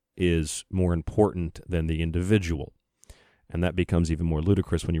collective is more important than the individual. And that becomes even more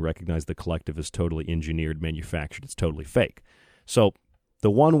ludicrous when you recognize the collective is totally engineered, manufactured. It's totally fake. So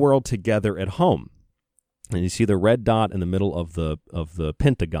the One World Together at Home. And you see the red dot in the middle of the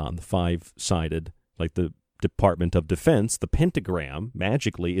pentagon, the five-sided, like the Department of Defense. The pentagram,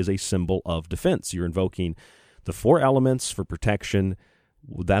 magically, is a symbol of defense. You're invoking the four elements for protection.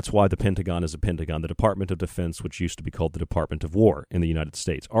 That's why the Pentagon is a pentagon. The Department of Defense, which used to be called the Department of War in the United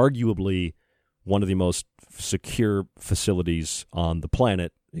States, arguably one of the most secure facilities on the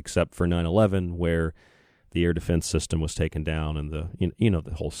planet, except for 9/11, where the air defense system was taken down, and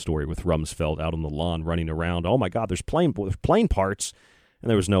the whole story with Rumsfeld out on the lawn running around. Oh my God, there's plane parts, and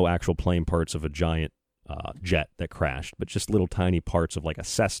there was no actual plane parts of a giant jet that crashed, but just little tiny parts of like a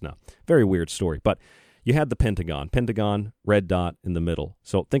Cessna. Very weird story, but you had the Pentagon, red dot in the middle.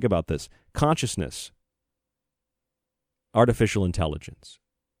 So think about this. Consciousness, artificial intelligence.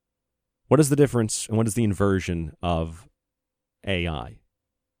 What is the difference and what is the inversion of AI?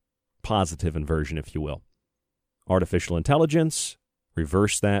 Positive inversion, if you will. Artificial intelligence,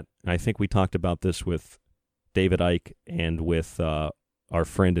 reverse that. I think we talked about this with David Icke and with our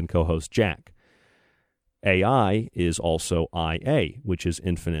friend and co-host Jack. AI is also IA, which is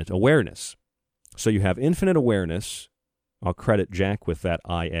infinite awareness. So you have infinite awareness. I'll credit Jack with that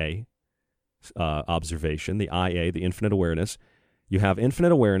IA observation, the IA, the infinite awareness. You have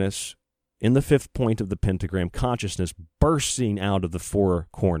infinite awareness in the fifth point of the pentagram, consciousness bursting out of the four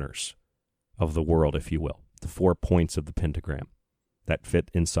corners of the world, if you will, the 4 points of the pentagram that fit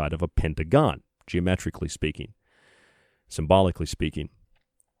inside of a pentagon, geometrically speaking, symbolically speaking.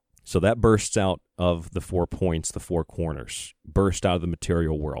 So that bursts out of the 4 points, the 4 corners, burst out of the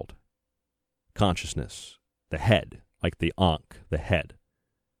material world. Consciousness, the head, like the Ankh, the head,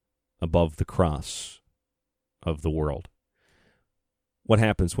 above the cross of the world. What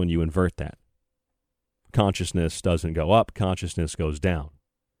happens when you invert that? Consciousness doesn't go up, consciousness goes down.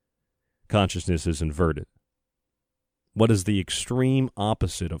 Consciousness is inverted. What is the extreme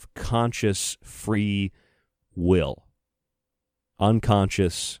opposite of conscious free will?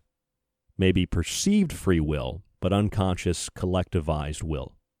 Unconscious, maybe perceived free will, but unconscious collectivized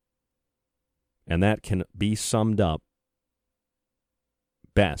will. And that can be summed up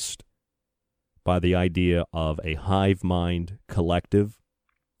best by the idea of a hive mind collective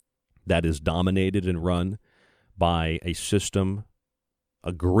that is dominated and run by a system,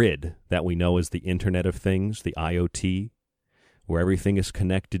 a grid that we know as the Internet of Things, the IoT, where everything is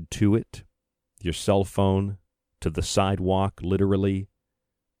connected to it, your cell phone to the sidewalk, literally.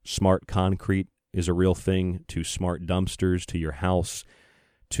 Smart concrete is a real thing, to smart dumpsters, to your house,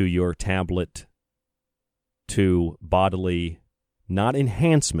 to your tablet, to bodily, not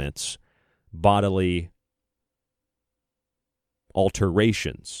enhancements, bodily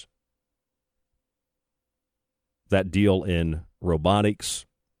alterations that deal in robotics,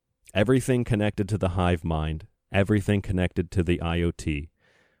 everything connected to the hive mind, everything connected to the IoT,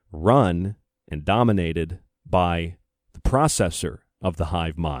 run and dominated by the processor of the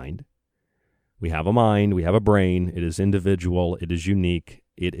hive mind. We have a mind, we have a brain, it is individual, it is unique,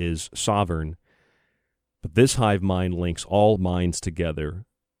 it is sovereign. But this hive mind links all minds together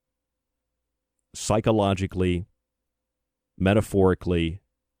psychologically, metaphorically,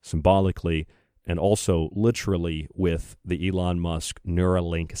 symbolically, and also literally with the Elon Musk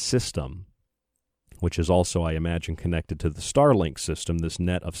Neuralink system, which is also, I imagine, connected to the Starlink system, this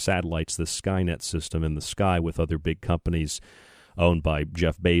net of satellites, this Skynet system in the sky with other big companies owned by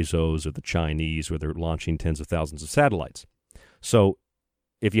Jeff Bezos or the Chinese, where they're launching tens of thousands of satellites. So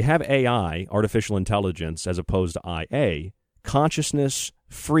if you have AI, artificial intelligence, as opposed to IA, consciousness,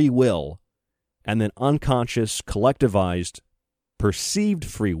 free will, and then unconscious, collectivized, perceived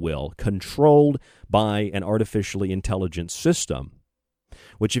free will controlled by an artificially intelligent system,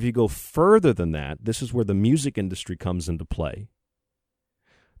 which if you go further than that, this is where the music industry comes into play.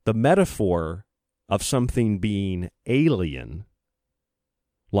 The metaphor of something being alien,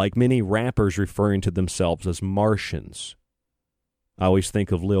 like many rappers referring to themselves as Martians. I always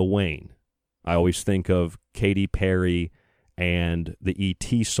think of Lil Wayne. I always think of Katy Perry and the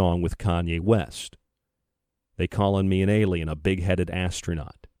E.T. song with Kanye West. They calling me an alien, a big-headed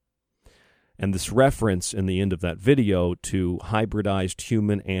astronaut. And this reference in the end of that video to hybridized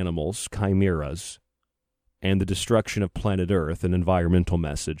human animals, chimeras, and the destruction of planet Earth, an environmental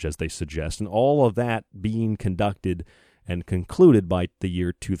message, as they suggest, and all of that being conducted and concluded by the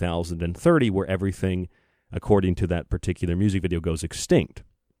year 2030, where everything, according to that particular music video, goes extinct.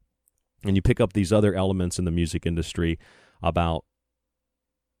 And you pick up these other elements in the music industry about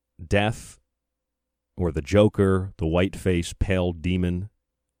death, or the Joker, the white-faced pale demon,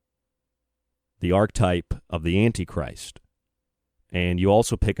 the archetype of the Antichrist. And you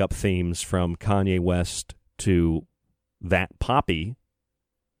also pick up themes from Kanye West to That Poppy,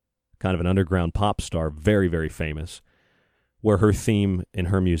 kind of an underground pop star, very, very famous, where her theme in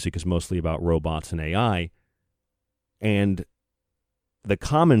her music is mostly about robots and AI. And the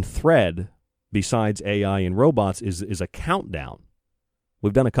common thread, besides AI and robots, is a countdown.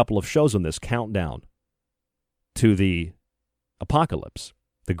 We've done a couple of shows on this, countdown to the apocalypse,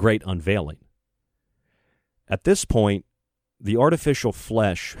 the great unveiling. At this point, the artificial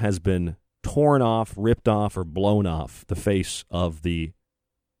flesh has been torn off, ripped off, or blown off the face of the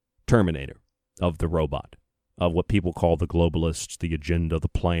Terminator, of the robot, of what people call the globalists, the agenda, the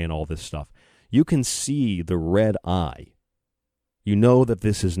plan, all this stuff. You can see the red eye. You know that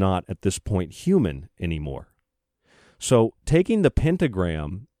this is not, at this point, human anymore. So taking the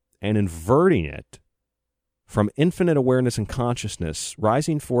pentagram and inverting it from infinite awareness and consciousness,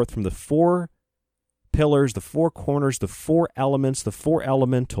 rising forth from the four pillars, the four corners, the four elements, the four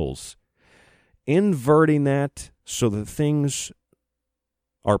elementals, inverting that so that things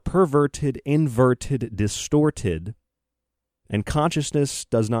are perverted, inverted, distorted, and consciousness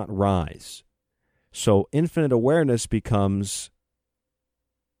does not rise. So infinite awareness becomes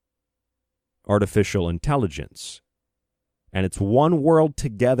artificial intelligence. And it's one world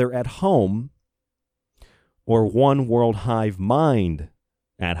together at home, or one world hive mind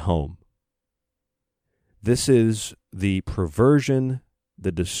at home. This is the perversion,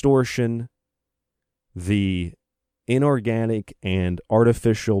 the distortion, the inorganic and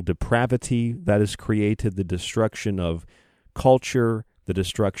artificial depravity that is created, the destruction of culture, the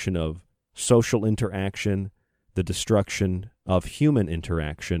destruction of social interaction, the destruction of human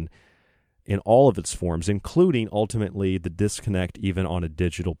interaction in all of its forms, including ultimately the disconnect even on a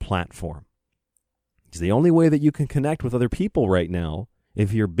digital platform. It's the only way that you can connect with other people right now,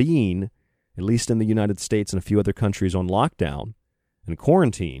 if you're being, at least in the United States and a few other countries, on lockdown and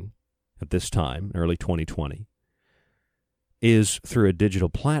quarantine at this time, early 2020, is through a digital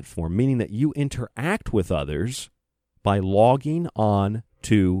platform, meaning that you interact with others by logging on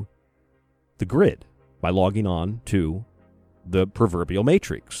to the grid, by logging on to the proverbial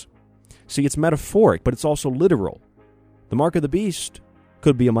matrix. See, it's metaphoric, but it's also literal. The mark of the beast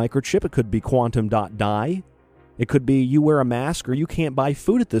Could be a microchip. It could be quantum dot dye. It could be you wear a mask or you can't buy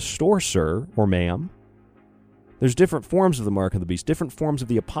food at this store, sir or ma'am. There's different forms of the mark of the beast, different forms of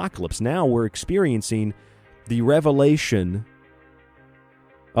the apocalypse. Now we're experiencing the revelation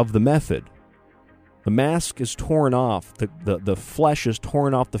of the method. The mask is torn off. The flesh is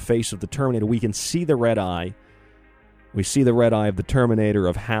torn off the face of the Terminator. We can see the red eye. We see the red eye of the Terminator,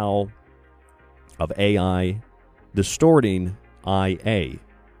 of HAL, of AI, distorting IA.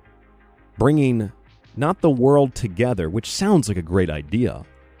 Bringing not the world together, which sounds like a great idea,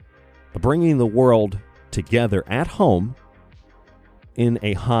 but bringing the world together at home in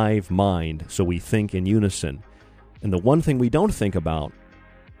a hive mind so we think in unison. And the one thing we don't think about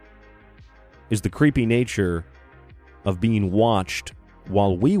is the creepy nature of being watched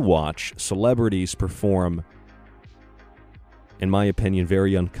while we watch celebrities perform, in my opinion,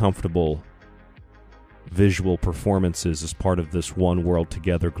 very uncomfortable visual performances as part of this One World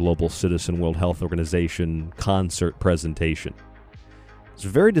Together Global Citizen World Health Organization concert presentation. It's a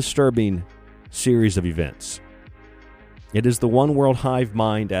very disturbing series of events. It is the one world hive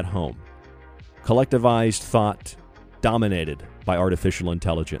mind at home. Collectivized thought dominated by artificial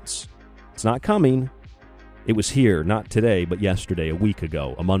intelligence. It's not coming. It was here, not today, but yesterday, a week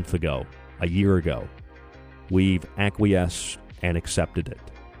ago, a month ago, a year ago. We've acquiesced and accepted it.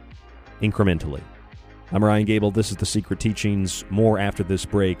 Incrementally. I'm Ryan Gable. This is The Secret Teachings. More after this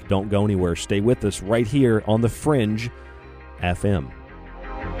break. Don't go anywhere. Stay with us right here on The Fringe FM.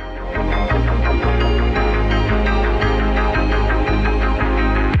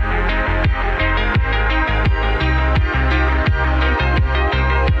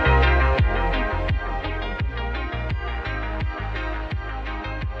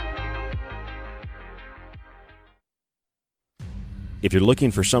 If you're looking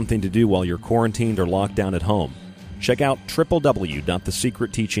for something to do while you're quarantined or locked down at home, check out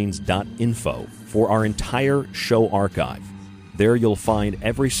www.thesecretteachings.info for our entire show archive. There you'll find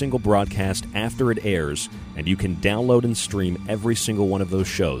every single broadcast after it airs, and you can download and stream every single one of those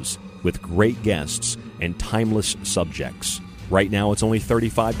shows with great guests and timeless subjects. Right now it's only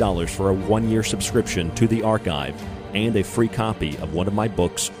 $35 for a one-year subscription to the archive and a free copy of one of my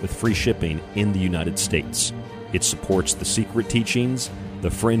books with free shipping in the United States. It supports The Secret Teachings, The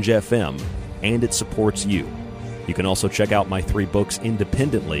Fringe FM, and it supports you. You can also check out my 3 books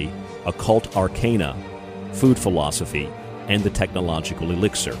independently: Occult Arcana, Food Philosophy, and The Technological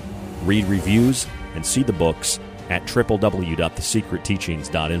Elixir. Read reviews and see the books at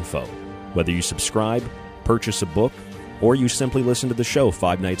www.thesecretteachings.info. Whether you subscribe, purchase a book, or you simply listen to the show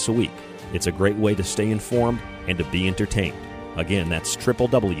 5 nights a week, it's a great way to stay informed and to be entertained. Again, that's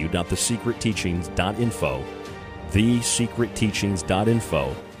www.thesecretteachings.info,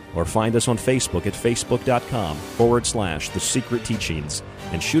 thesecretteachings.info, or find us on Facebook at facebook.com/The Secret Teachings,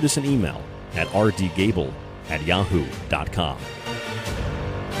 and shoot us an email at rdgable@yahoo.com.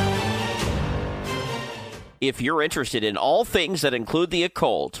 If you're interested in all things that include the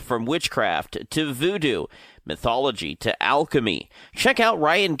occult, from witchcraft to voodoo, mythology to alchemy, check out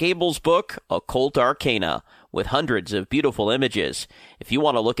Ryan Gable's book, Occult Arcana, with hundreds of beautiful images. If you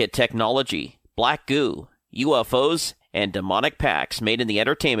want to look at technology, black goo, UFOs, and demonic pacts made in the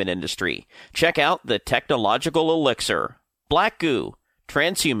entertainment industry, check out The Technological Elixir, Black Goo,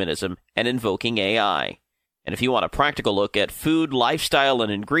 Transhumanism, and Invoking AI. And if you want a practical look at food, lifestyle, and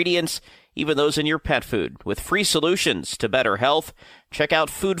ingredients, even those in your pet food, with free solutions to better health, check out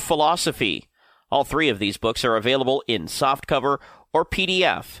Food Philosophy. All 3 of these books are available in softcover or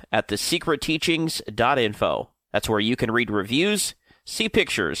PDF at thesecretteachings.info. That's where you can read reviews, see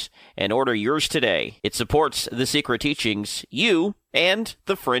pictures, and order yours today. It supports The Secret Teachings, you, and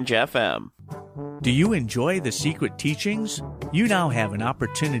The Fringe FM. Do you enjoy The Secret Teachings? You now have an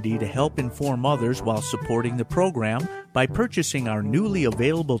opportunity to help inform others while supporting the program by purchasing our newly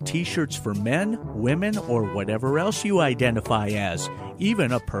available t-shirts for men, women, or whatever else you identify as,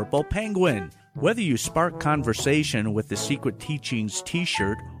 even a purple penguin. Whether you spark conversation with the Secret Teachings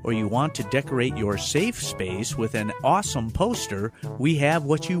t-shirt or you want to decorate your safe space with an awesome poster, we have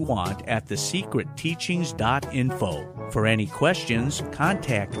what you want at thesecretteachings.info. For any questions,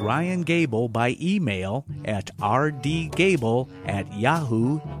 contact Ryan Gable by email at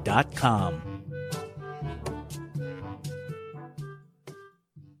rdgable@yahoo.com.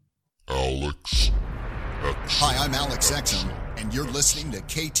 Alex X. Hi, I'm Alex Exum, and you're listening to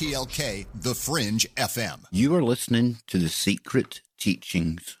KTLK, The Fringe FM. You are listening to The Secret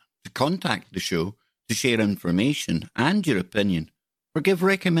Teachings. To contact the show, to share information and your opinion, or give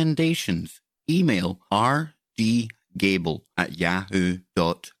recommendations, email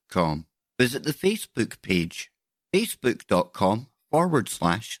rdgable@yahoo.com. Visit the Facebook page, facebook.com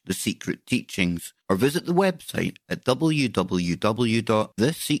The Secret Teachings, or visit the website at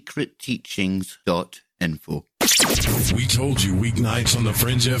www.thesecretteachings.info. We told you weeknights on the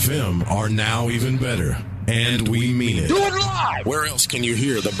Fringe FM are now even better, and we mean it. Do it live! Where else can you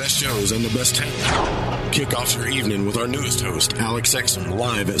hear the best shows and the best talent? Kick off your evening with our newest host, Alex Exum,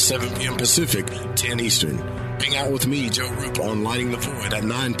 live at 7 p.m. Pacific, 10 Eastern. Hang out with me, Joe Roop, on Lighting the Void at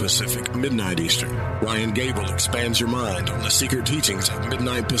 9 Pacific, midnight Eastern. Ryan Gable expands your mind on the secret teachings at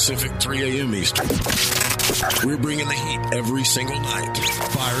midnight Pacific, 3 a.m. Eastern. We're bringing the heat every single night.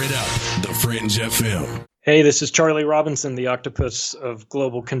 Fire it up, the Fringe FM. Hey, this is Charlie Robinson, the Octopus of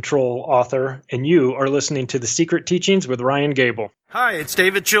Global Control author, and you are listening to The Secret Teachings with Ryan Gable. Hi, it's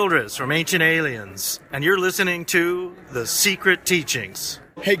David Childress from Ancient Aliens, and you're listening to The Secret Teachings.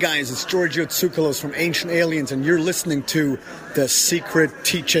 Hey guys, it's Giorgio Tsoukalos from Ancient Aliens, and you're listening to The Secret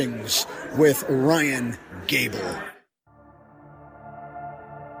Teachings with Ryan Gable.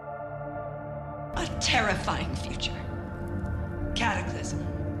 A terrifying future. Cataclysm,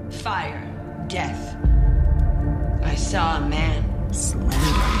 fire, death. I saw a man. Slender man.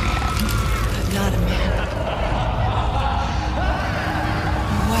 But not a man.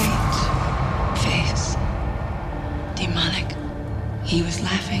 White face. Demonic. He was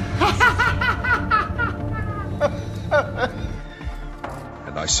laughing.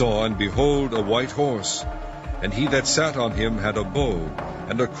 And I saw, and behold, a white horse, and he that sat on him had a bow,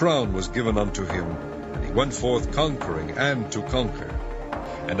 and a crown was given unto him, and he went forth conquering and to conquer.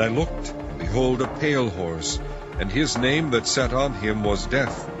 And I looked, and behold, a pale horse, and his name that sat on him was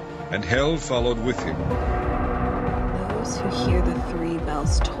Death, and hell followed with him. Those who hear the 3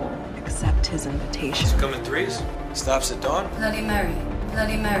 bells toll accept his invitation. Does it come in threes? Stops at dawn? Bloody Mary,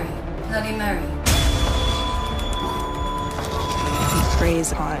 Bloody Mary, Bloody Mary. He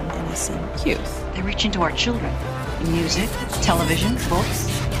preys on innocent youth. They reach into our children. In music, television, books.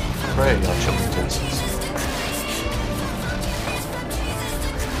 Prey on children's innocence.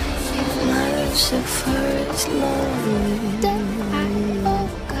 Lucifer's lonely. I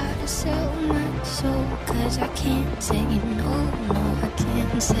gotta sell my soul, 'cause I can't say no, I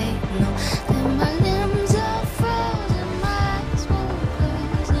can't say no. Then my limbs are frozen, my eyes won't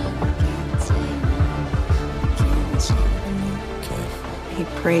close. I can't say no, I can't say no. He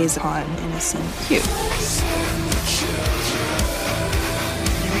preys on innocent youth.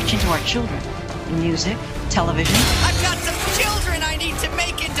 They reach into our children. In music, television. I've got some children I need to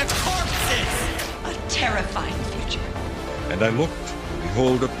make into corpses. A terrifying future. And I looked, and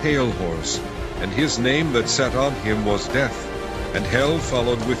behold, a pale horse, and his name that sat on him was Death, and hell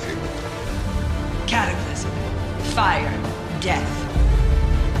followed with him. Cataclysm, fire, death.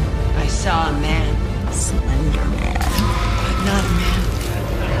 I saw a man. Slender man. But not a man.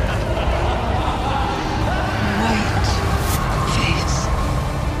 White face.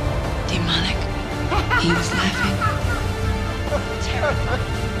 Demonic. He was laughing.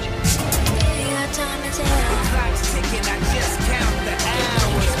 Terrifying. Time is clock's ticking, I just count the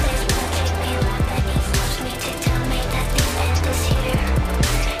hours. Force me to tell me that the end is here.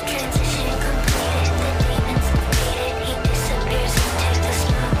 Transition completed, the demon's defeated. He disappears into the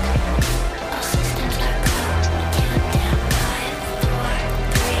smoke. All systems are go. Countdown 5, 4,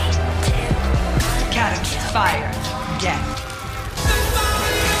 3, 2, 1. Cataclysm, fire, death.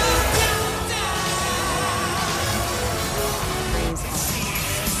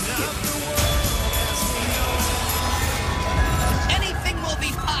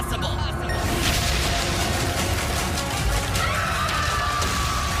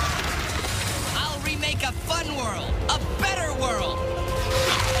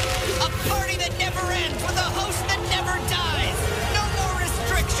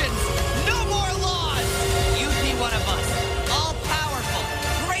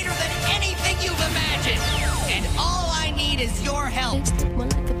 Is your help. More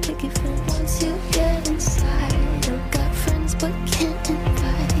like a picket fence. Once you get inside, you've got friends but can't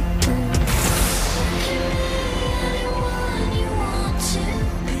invite them. Anyone you want to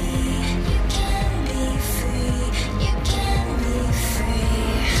be, you can be free. You can be free.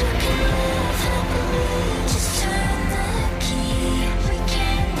 You can live happily. Just turn the key. We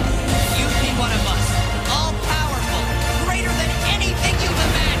can be. You be one of us. All powerful, greater than anything you've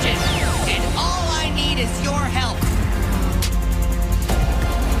imagined. And all I need is your help.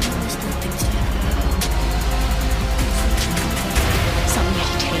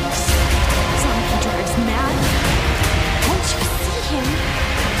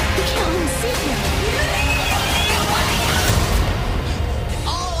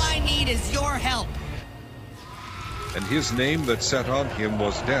 And his name that sat on him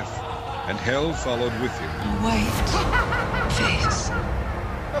was Death, and hell followed with him. White face.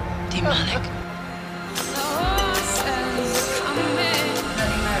 Demonic.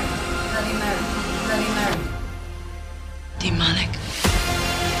 Demonic.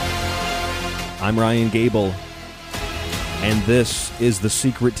 I'm Ryan Gable, and this is the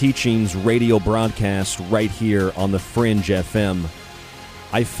Secret Teachings radio broadcast right here on the Fringe FM.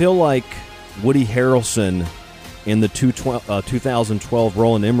 I feel like Woody Harrelson in the 2012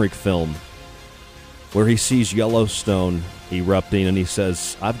 Roland Emmerich film, where he sees Yellowstone erupting and he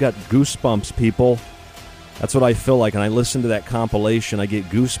says, "I've got goosebumps, people." That's what I feel like, and I listen to that compilation, I get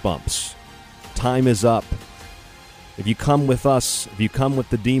goosebumps. Time is up. If you come with us, if you come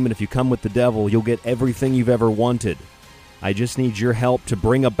with the demon, if you come with the devil, you'll get everything you've ever wanted. I just need your help to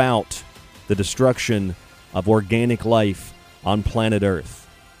bring about the destruction of organic life on planet Earth.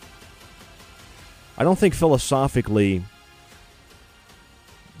 I don't think philosophically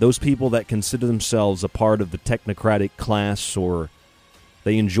those people that consider themselves a part of the technocratic class, or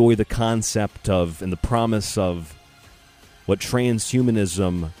they enjoy the concept of and the promise of what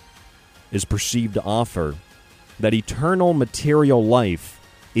transhumanism is perceived to offer, that eternal material life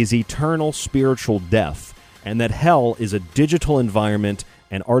is eternal spiritual death, and that hell is a digital environment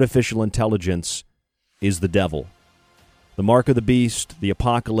and artificial intelligence is the devil. The mark of the beast, the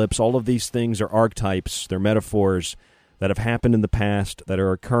apocalypse, all of these things are archetypes, they're metaphors that have happened in the past, that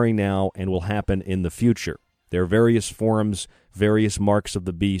are occurring now, and will happen in the future. There are various forms, various marks of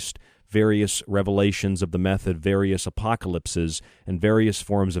the beast, various revelations of the method, various apocalypses, and various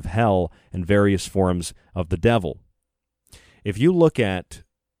forms of hell, and various forms of the devil. If you look at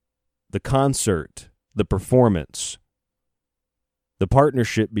the concert, the performance, the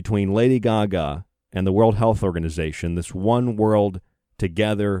partnership between Lady Gaga and the World Health Organization, this One World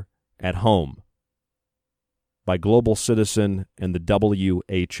Together at Home, by Global Citizen and the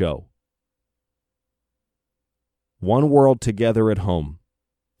WHO. One World Together at Home.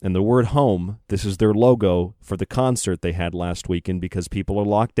 And the word home, this is their logo for the concert they had last weekend, because people are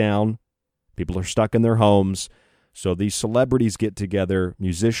locked down, people are stuck in their homes, so these celebrities get together,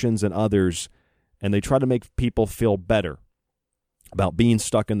 musicians and others, and they try to make people feel better about being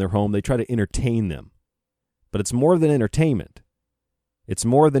stuck in their home. They try to entertain them. But it's more than entertainment. It's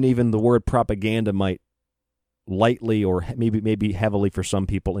more than even the word propaganda might lightly or maybe heavily for some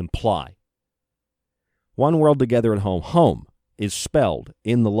people imply. One World Together at Home. Home is spelled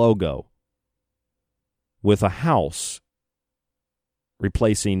in the logo with a house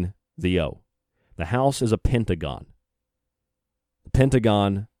replacing the O. The house is a pentagon. The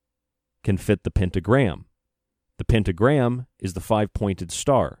pentagon can fit the pentagram. The pentagram is the five-pointed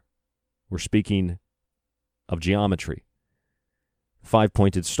star. We're speaking of geometry.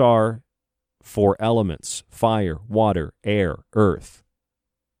 Five-pointed star, four elements: fire, water, air, earth,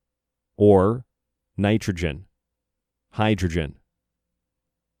 or nitrogen, hydrogen,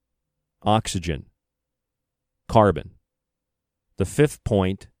 oxygen, carbon. The fifth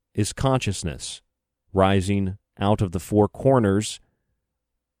point is consciousness, rising out of the four corners,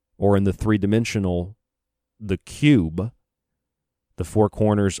 or in the three-dimensional, the cube, the four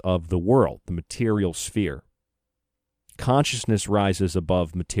corners of the world, the material sphere. Consciousness rises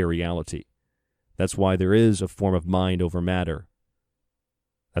above materiality. That's why there is a form of mind over matter.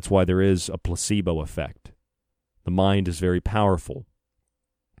 That's why there is a placebo effect. The mind is very powerful.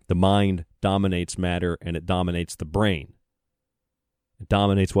 The mind dominates matter, and it dominates the brain. It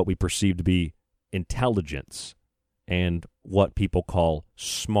dominates what we perceive to be intelligence and what people call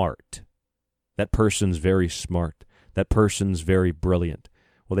smart. That person's very smart. That person's very brilliant.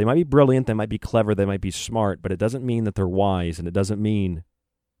 Well, they might be brilliant, they might be clever, they might be smart, but it doesn't mean that they're wise, and it doesn't mean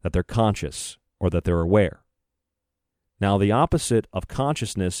that they're conscious or that they're aware. Now, the opposite of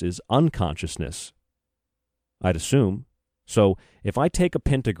consciousness is unconsciousness, I'd assume. So if I take a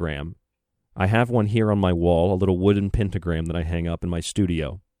pentagram, I have one here on my wall, a little wooden pentagram that I hang up in my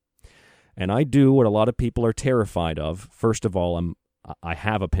studio, and I do what a lot of people are terrified of. First of all, I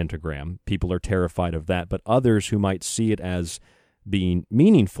have a pentagram. People are terrified of that, but others who might see it as being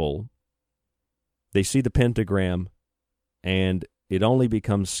meaningful, they see the pentagram, and it only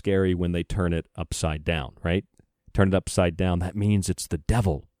becomes scary when they turn it upside down, right? Turn it upside down, that means it's the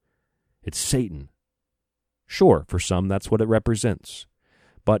devil. It's Satan. Sure, for some, that's what it represents.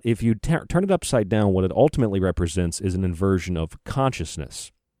 But if you turn it upside down, what it ultimately represents is an inversion of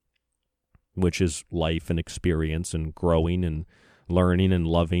consciousness, which is life and experience and growing and learning and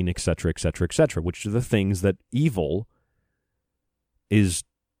loving, etc., etc., etc., which are the things that evil is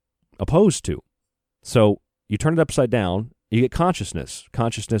opposed to. So you turn it upside down, you get consciousness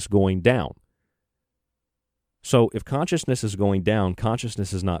going down. So if consciousness is going down,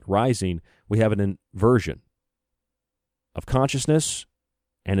 consciousness is not rising, we have an inversion of consciousness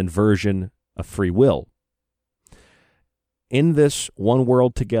and inversion of free will. In this One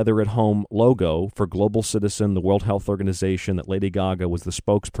World Together at Home logo for Global Citizen, the World Health Organization that Lady Gaga was the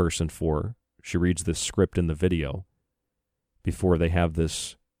spokesperson for, she reads this script in the video before they have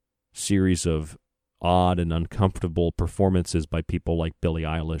this series of odd and uncomfortable performances by people like Billie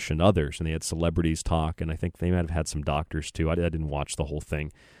Eilish and others, and they had celebrities talk, and I think they might have had some doctors too. I didn't watch the whole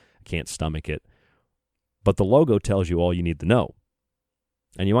thing. I can't stomach it. But the logo tells you all you need to know.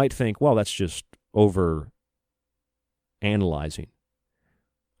 And you might think, well, that's just over-analyzing.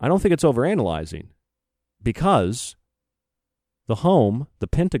 I don't think it's over-analyzing, because the home, the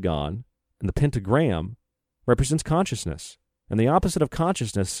pentagon, and the pentagram represents consciousness. And the opposite of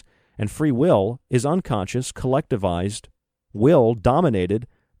consciousness and free will is unconscious, collectivized will dominated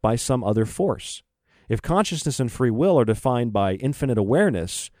by some other force. If consciousness and free will are defined by infinite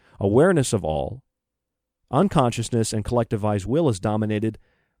awareness, awareness of all, unconsciousness and collectivized will is dominated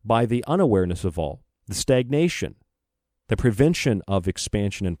by the unawareness of all, the stagnation, the prevention of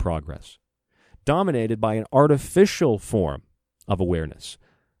expansion and progress, dominated by an artificial form of awareness,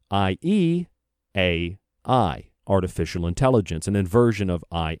 i.e., AI, artificial intelligence, an inversion of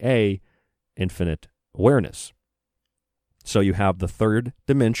IA, infinite awareness. So you have the third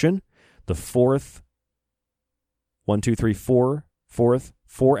dimension, the fourth, 1, 2, 3, 4, fourth,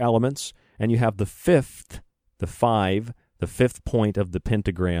 4 elements, and you have the fifth, the fifth point of the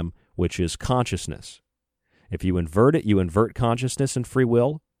pentagram, which is consciousness. If you invert it, you invert consciousness and free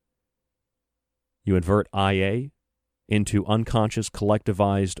will. You invert IA into unconscious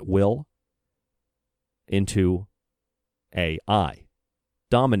collectivized will, into AI,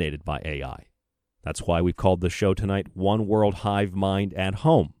 dominated by AI. That's why we've called the show tonight One World Hive Mind at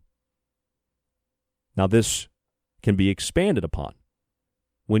Home. Now this can be expanded upon.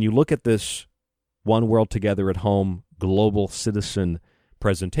 When you look at this One World Together at Home global citizen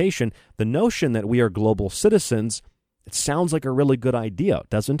presentation, the notion that we are global citizens, it sounds like a really good idea,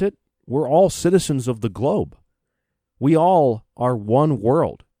 doesn't it? We're all citizens of the globe. We all are one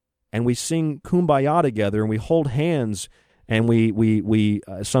world, and we sing Kumbaya together, and we hold hands, and we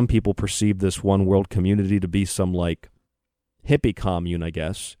some people perceive this one world community to be some like hippie commune, I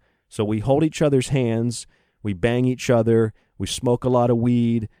guess. So we hold each other's hands, we bang each other, we smoke a lot of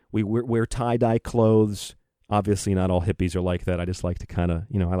weed, we wear tie-dye clothes. Obviously, not all hippies are like that. I just like to kind of,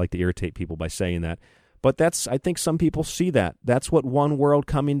 I like to irritate people by saying that. But I think some people see that. That's what one world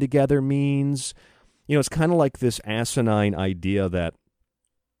coming together means. It's kind of like this asinine idea that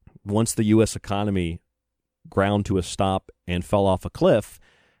once the U.S. economy ground to a stop and fell off a cliff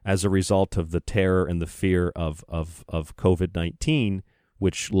as a result of the terror and the fear of COVID-19,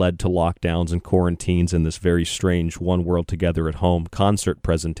 which led to lockdowns and quarantines and this very strange One World Together at Home concert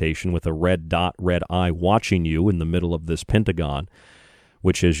presentation with a red dot, red eye watching you in the middle of this pentagon,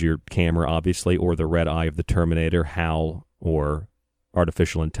 which is your camera, obviously, or the red eye of the Terminator, HAL, or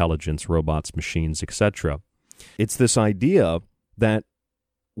artificial intelligence, robots, machines, etc. It's this idea that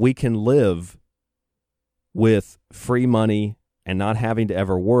we can live with free money and not having to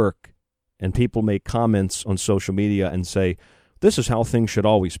ever work, and people make comments on social media and say, this is how things should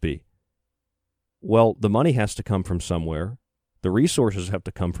always be. Well, the money has to come from somewhere. The resources have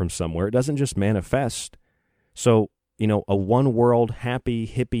to come from somewhere. It doesn't just manifest. So, a one world, happy,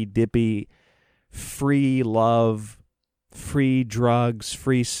 hippy-dippy, free love, free drugs,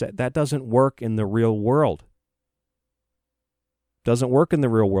 that doesn't work in the real world. Doesn't work in the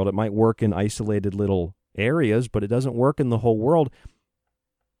real world. It might work in isolated little areas, but it doesn't work in the whole world.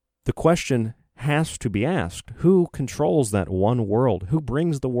 The question has to be asked, who controls that one world? Who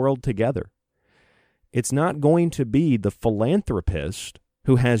brings the world together? It's not going to be the philanthropist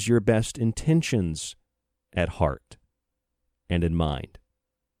who has your best intentions at heart and in mind.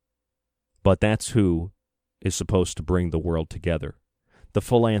 But that's who is supposed to bring the world together. The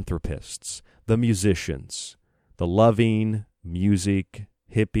philanthropists, the musicians, the loving, music,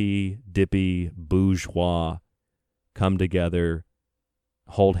 hippie, dippy, bourgeois, come together,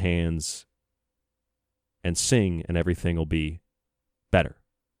 hold hands, and sing, and everything will be better.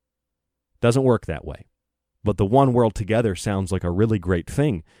 Doesn't work that way. But the one world together sounds like a really great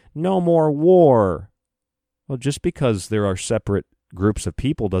thing. No more war. Well, just because there are separate groups of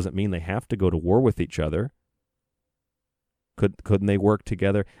people doesn't mean they have to go to war with each other. Couldn't they work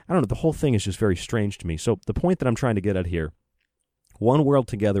together? I don't know. The whole thing is just very strange to me. So the point that I'm trying to get at here, one world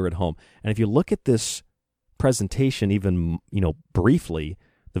together at home. And if you look at this presentation even, briefly,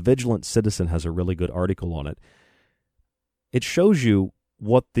 the Vigilant Citizen has a really good article on it. It shows you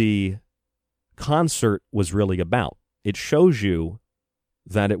what the concert was really about. It shows you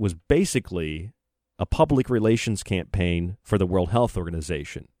that it was basically a public relations campaign for the World Health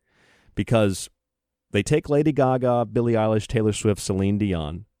Organization, because they take Lady Gaga, Billie Eilish, Taylor Swift, Celine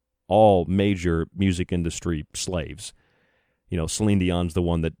Dion, all major music industry slaves. You know, Celine Dion's the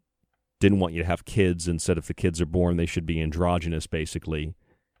one that didn't want you to have kids, and said if the kids are born, they should be androgynous, basically.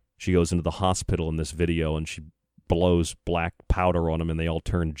 She goes into the hospital in this video, and she blows black powder on them, and they all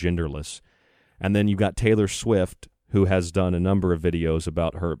turn genderless. And then you've got Taylor Swift, who has done a number of videos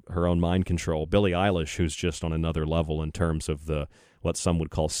about her own mind control. Billie Eilish, who's just on another level in terms of what some would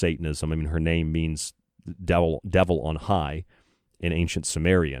call Satanism. I mean, her name means devil on high in ancient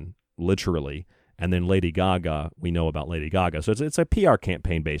Sumerian, literally. And then Lady Gaga, we know about Lady Gaga. So it's a PR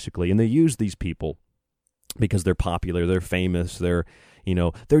campaign, basically. And they use these people because they're popular, they're famous, they're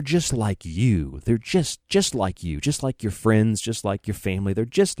just like you. They're just like you, just like your friends, just like your family. They're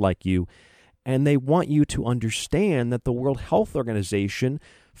just like you. And they want you to understand that the World Health Organization,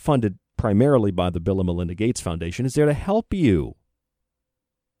 funded primarily by the Bill and Melinda Gates Foundation, is there to help you.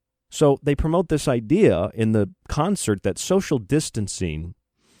 So they promote this idea in the concert that social distancing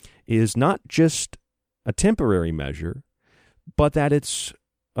is not just a temporary measure, but that it's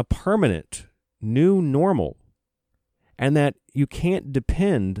a permanent new normal, and that you can't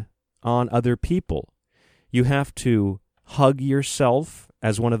depend on other people. You have to hug yourself,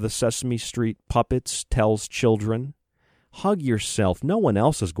 as one of the Sesame Street puppets tells children. Hug yourself. No one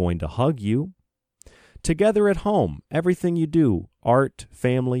else is going to hug you. Together at home, everything you do, art,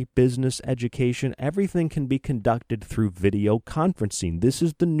 family, business, education, everything can be conducted through video conferencing. This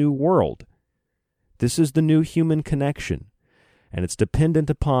is the new world. This is the new human connection, and it's dependent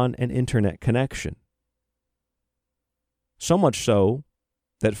upon an internet connection. So much so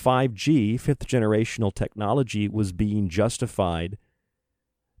that 5G, fifth generational technology, was being justified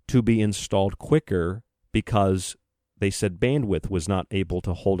to be installed quicker because they said bandwidth was not able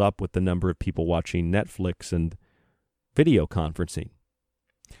to hold up with the number of people watching Netflix and video conferencing.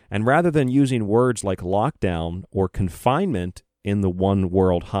 And rather than using words like lockdown or confinement in the one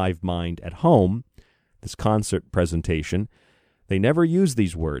world hive mind at home, this concert presentation, they never used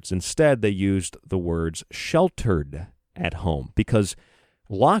these words. Instead, they used the words sheltered at home, because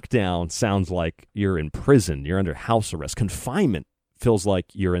lockdown sounds like you're in prison, you're under house arrest. Confinement feels like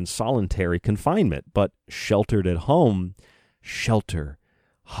you're in solitary confinement, but sheltered at home, shelter.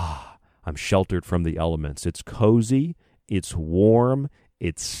 I'm sheltered from the elements. It's cozy, it's warm,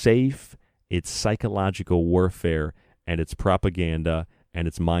 it's safe, it's psychological warfare, and it's propaganda, and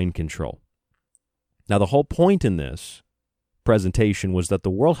it's mind control. Now, the whole point in this presentation was that the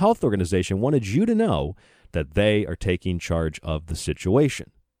World Health Organization wanted you to know that they are taking charge of the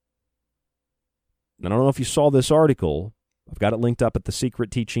situation. I don't know if you saw this article. I've got it linked up at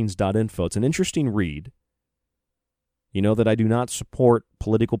thesecretteachings.info. It's an interesting read. You know that I do not support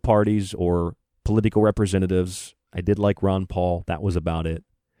political parties or political representatives. I did like Ron Paul. That was about it.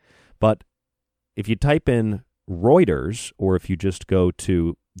 But if you type in Reuters, or if you just go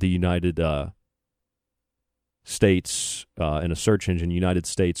to the United States in a search engine, United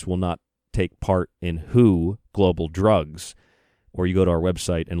States will not take part in WHO global drugs, or you go to our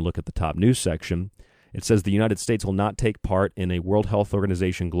website and look at the top news section, it says the United States will not take part in a World Health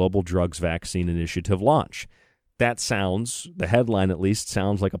Organization global drugs vaccine initiative launch. That sounds, the headline at least,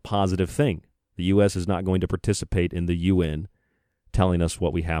 sounds like a positive thing. The U.S. is not going to participate in the UN telling us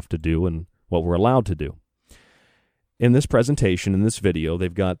what we have to do and what we're allowed to do. In this presentation, in this video,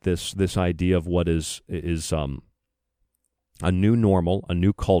 they've got this idea of what is a new normal, a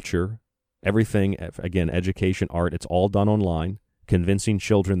new culture. Everything, again, education, art, it's all done online, convincing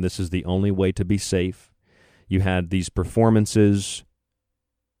children this is the only way to be safe. You had these performances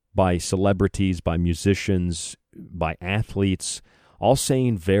by celebrities, by musicians, by athletes, all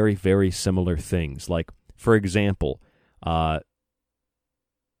saying very, very similar things. Like, for example,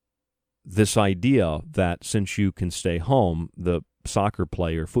 this idea that since you can stay home, the soccer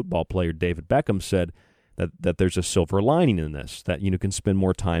player, football player David Beckham said that there's a silver lining in this, that can spend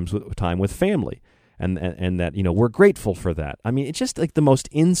more time with family, and that we're grateful for that. I mean, it's just like the most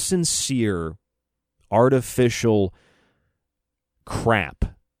insincere, artificial crap,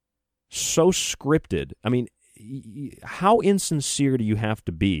 so scripted. I mean, how insincere do you have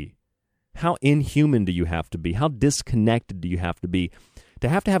to be? How inhuman do you have to be? How disconnected do you have to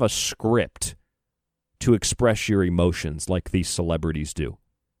have a script to express your emotions like these celebrities do?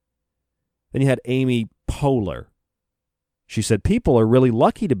 Then you had Amy Poehler. She said, people are really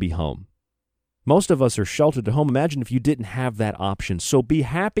lucky to be home. Most of us are sheltered at home. Imagine if you didn't have that option. So be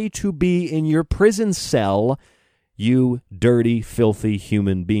happy to be in your prison cell. You dirty, filthy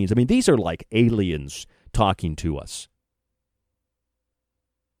human beings. I mean, these are like aliens talking to us.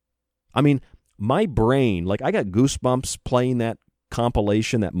 I mean, my brain, like I got goosebumps playing that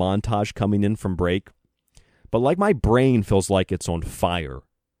compilation, that montage coming in from break. But like my brain feels like it's on fire.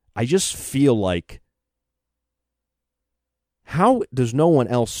 I just feel like, how does no one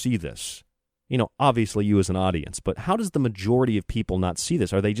else see this? You know, obviously you as an audience, but how does the majority of people not see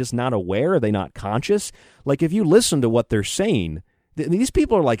this? Are they just not aware? Are they not conscious? Like if you listen to what they're saying, these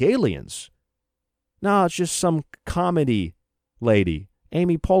people are like aliens. No, it's just some comedy lady,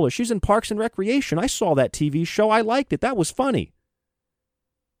 Amy Poehler. She's in Parks and Recreation. I saw that TV show. I liked it. That was funny.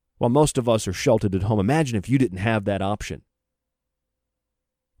 Well, most of us are sheltered at home. Imagine if you didn't have that option.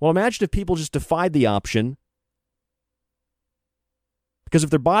 Well, imagine if people just defied the option. Because if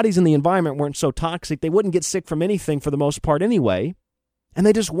their bodies and the environment weren't so toxic, they wouldn't get sick from anything for the most part anyway. And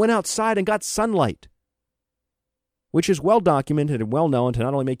they just went outside and got sunlight, which is well documented and well known to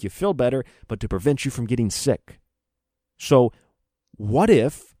not only make you feel better, but to prevent you from getting sick. So what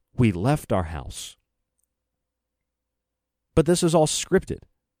if we left our house? But this is all scripted.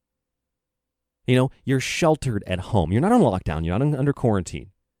 You know, you're sheltered at home. You're not on lockdown. You're not under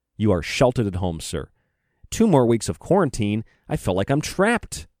quarantine. You are sheltered at home, sir. 2 more weeks of quarantine, I feel like I'm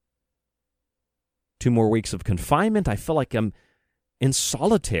trapped. 2 more weeks of confinement, I feel like I'm in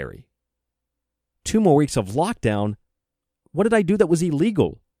solitary. 2 more weeks of lockdown, what did I do that was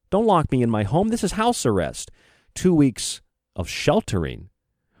illegal? Don't lock me in my home. This is house arrest. 2 weeks of sheltering.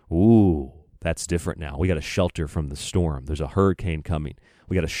 Ooh, that's different now. We got to shelter from the storm. There's a hurricane coming.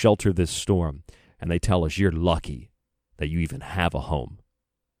 We got to shelter this storm. And they tell us you're lucky that you even have a home.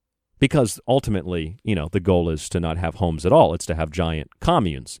 Because ultimately, you know, the goal is to not have homes at all. It's to have giant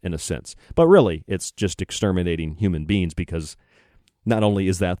communes, in a sense. But really, it's just exterminating human beings, because not only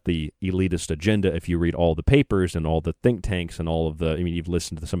is that the elitist agenda, if you read all the papers and all the think tanks and all of the, I mean, you've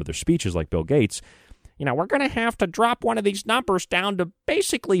listened to some of their speeches like Bill Gates, you know, we're going to have to drop one of these numbers down to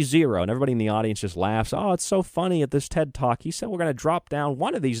basically 0. And everybody in the audience just laughs. Oh, it's so funny at this TED Talk. He said we're going to drop down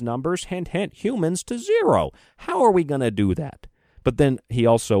one of these numbers, hint, hint, humans to 0. How are we going to do that? But then he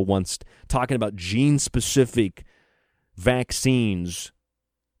also wants, talking about gene-specific vaccines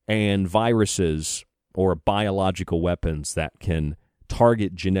and viruses or biological weapons that can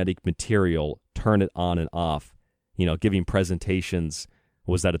target genetic material, turn it on and off, you know, giving presentations.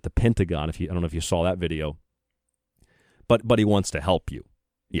 Was that at the Pentagon? I don't know if you saw that video. But he wants to help you.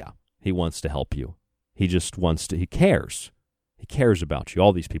 Yeah, he wants to help you. He just wants to, he cares. He cares about you.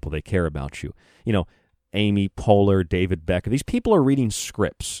 All these people, they care about you. You know, Amy Poehler, David Becker, these people are reading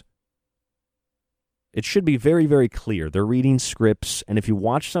scripts. It should be very, very clear. They're reading scripts, and if you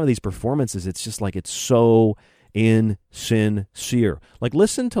watch some of these performances, it's just like it's so insincere. Like,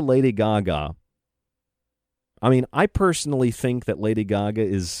 listen to Lady Gaga. I mean, I personally think that Lady Gaga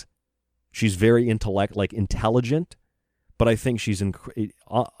she's very intelligent, but I think she's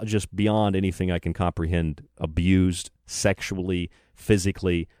just beyond anything I can comprehend, abused sexually,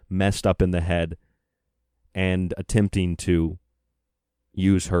 physically, messed up in the head, and attempting to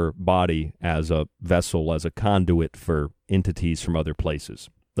use her body as a vessel, as a conduit for entities from other places.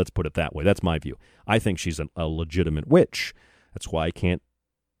 Let's put it that way. That's my view. I think she's a legitimate witch. That's why I can't,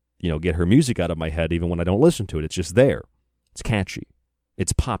 get her music out of my head even when I don't listen to it. It's just there. It's catchy.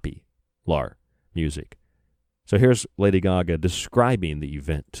 It's popular music. So here's Lady Gaga describing the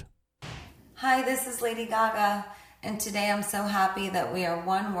event. Hi, this is Lady Gaga, and today I'm so happy that we are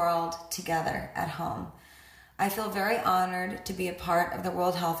one world together at home. I feel very honored to be a part of the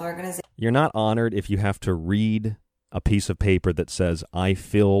World Health Organization. You're not honored if you have to read a piece of paper that says, I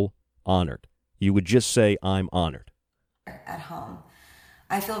feel honored. You would just say, I'm honored. At home.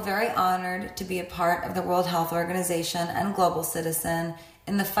 I feel very honored to be a part of the World Health Organization and global citizen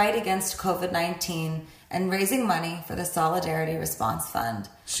in the fight against COVID-19 and raising money for the Solidarity Response Fund.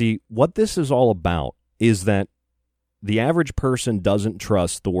 See, what this is all about is that the average person doesn't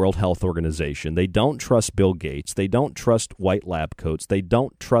trust the World Health Organization. They don't trust Bill Gates. They don't trust white lab coats. They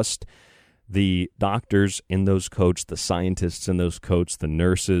don't trust the doctors in those coats, the scientists in those coats, the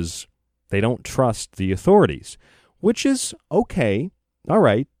nurses. They don't trust the authorities, which is okay. All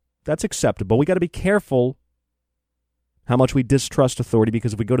right, that's acceptable. We got to be careful how much we distrust authority,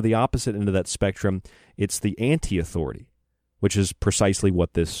 because if we go to the opposite end of that spectrum, it's the anti-authority, which is precisely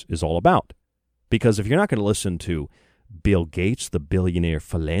what this is all about. Because if you're not going to listen to Bill Gates, the billionaire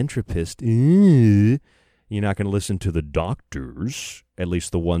philanthropist, you're not going to listen to the doctors, at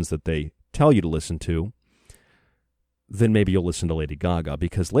least the ones that they tell you to listen to, then maybe you'll listen to Lady Gaga.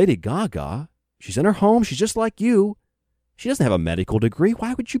 Because Lady Gaga, she's in her home, she's just like you. She doesn't have a medical degree.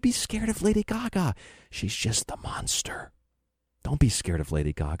 Why would you be scared of Lady Gaga? She's just the monster. Don't be scared of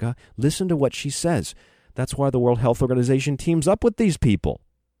Lady Gaga. Listen to what she says. That's why the World Health Organization teams up with these people,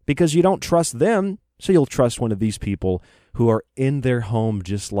 because you don't trust them, so you'll trust one of these people who are in their home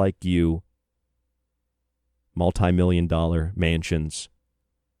just like you, multi-million-dollar mansions,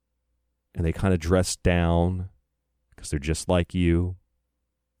 and they kind of dress down because they're just like you,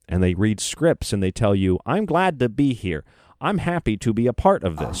 and they read scripts and they tell you, I'm glad to be here. I'm happy to be a part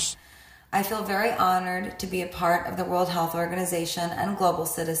of this. I feel very honored to be a part of the World Health Organization and global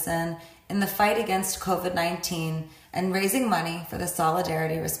citizen in the fight against COVID-19 and raising money for the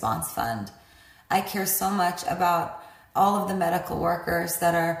Solidarity Response Fund. I care so much about all of the medical workers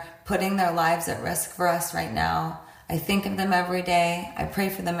that are putting their lives at risk for us right now. I think of them every day. I pray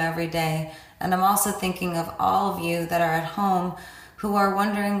for them every day. And I'm also thinking of all of you that are at home who are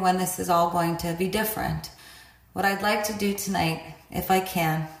wondering when this is all going to be different. What I'd like to do tonight, if I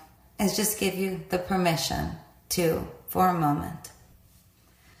can, is just give you the permission to, for a moment,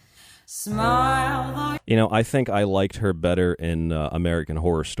 smile. You know, I think I liked her better in American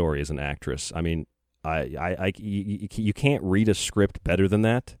Horror Story as an actress. I mean, you can't read a script better than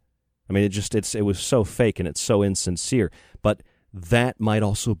that. I mean, it was so fake and it's so insincere. But that might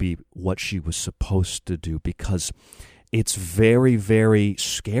also be what she was supposed to do, because it's very, very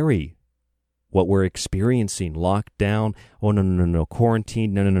scary what we're experiencing. Lockdown. Oh, no.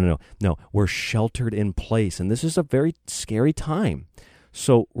 Quarantine. No. We're sheltered in place. And this is a very scary time.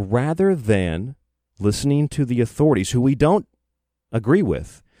 So rather than listening to the authorities, who we don't agree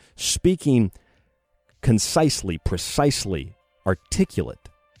with, speaking concisely, precisely, articulate,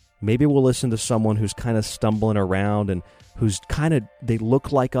 maybe we'll listen to someone who's kind of stumbling around and who's they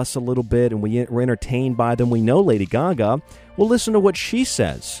look like us a little bit, and we're entertained by them. We know Lady Gaga. We'll listen to what she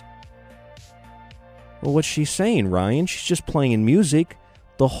says. Well, what's she saying, Ryan? She's just playing music.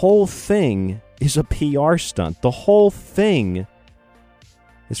 The whole thing is a PR stunt. The whole thing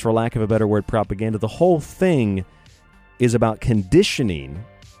is, for lack of a better word, propaganda. The whole thing is about conditioning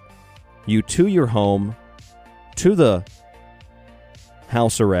you to your home, to the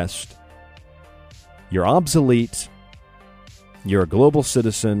house arrest. You're obsolete. You're a global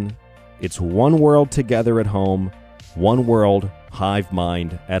citizen. It's one world together at home, one world, hive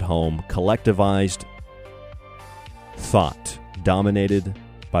mind at home, collectivized thought, dominated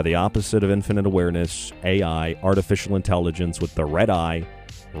by the opposite of infinite awareness, AI, artificial intelligence, with the red eye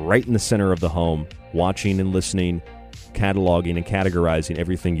right in the center of the home, watching and listening, cataloging and categorizing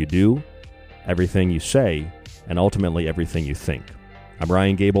everything you do, everything you say, and ultimately everything you think. I'm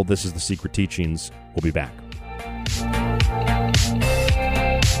Ryan Gable. This is The Secret Teachings. We'll be back.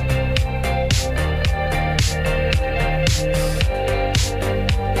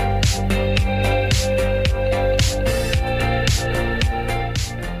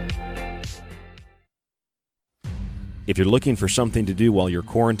 If you're looking for something to do while you're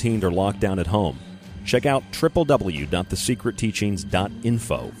quarantined or locked down at home, check out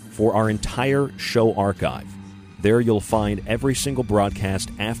www.thesecretteachings.info for our entire show archive. There you'll find every single broadcast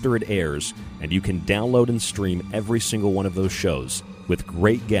after it airs, and you can download and stream every single one of those shows with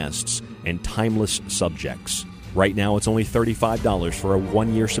great guests and timeless subjects. Right now, it's only $35 for a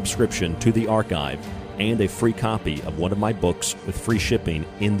one-year subscription to the archive and a free copy of one of my books with free shipping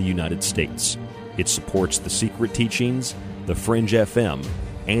in the United States. It supports The Secret Teachings, The Fringe FM,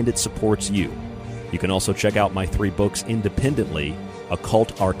 and it supports you. You can also check out my 3 books independently: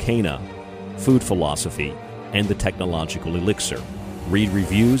 Occult Arcana, Food Philosophy, and The Technological Elixir. Read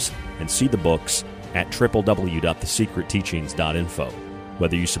reviews and see the books at www.thesecretteachings.info.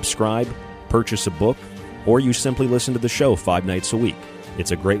 Whether you subscribe, purchase a book, or you simply listen to the show 5 nights a week,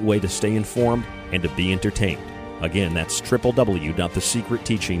 it's a great way to stay informed and to be entertained. Again, that's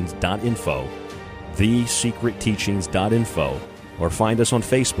www.thesecretteachings.info, thesecretteachings.info, or find us on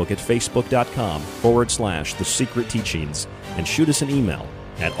Facebook at facebook.com/The Secret Teachings, and shoot us an email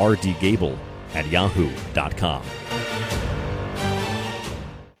at rdgable@yahoo.com.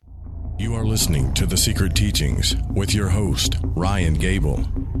 You are listening to The Secret Teachings with your host, Ryan Gable.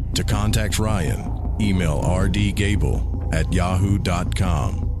 To contact Ryan, email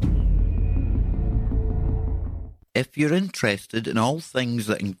rdgable@yahoo.com. If you're interested in all things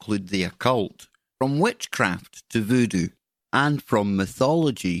that include the occult, from witchcraft to voodoo, and from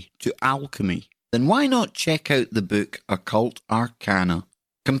mythology to alchemy, then why not check out the book Occult Arcana,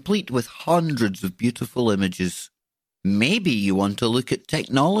 complete with hundreds of beautiful images. Maybe you want to look at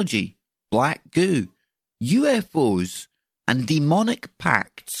technology, black goo, UFOs, and demonic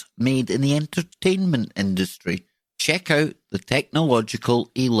pacts made in the entertainment industry. Check out The Technological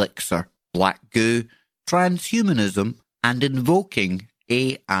Elixir, Black Goo, Transhumanism, and invoking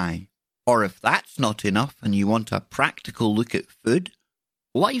AI. Or if that's not enough and you want a practical look at food,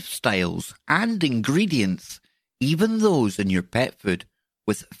 lifestyles and ingredients, even those in your pet food,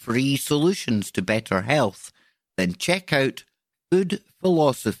 with free solutions to better health, then check out Food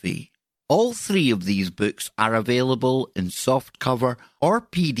Philosophy. All 3 of these books are available in softcover or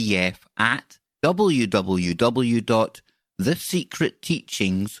PDF at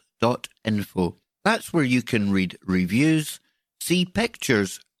www.thesecretteachings.info. That's where you can read reviews, see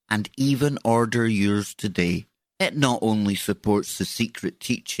pictures, and even order yours today. It not only supports The Secret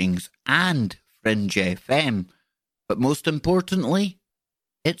Teachings and Fringe FM, but most importantly,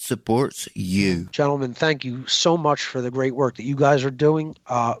 it supports you. Gentlemen, thank you so much for the great work that you guys are doing.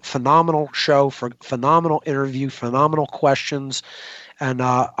 Phenomenal show, for phenomenal interview, phenomenal questions. And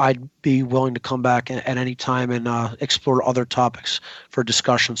I'd be willing to come back at any time and explore other topics for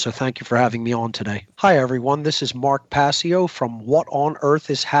discussion. So thank you for having me on today. Hi, everyone. This is Mark Passio from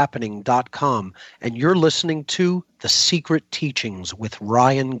whatonearthishappening.com, and you're listening to The Secret Teachings with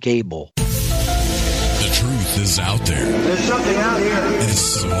Ryan Gable. The truth is out there. There's something out here. And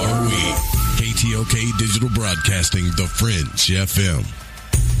so are we. KTLK Digital Broadcasting, The Fringe FM.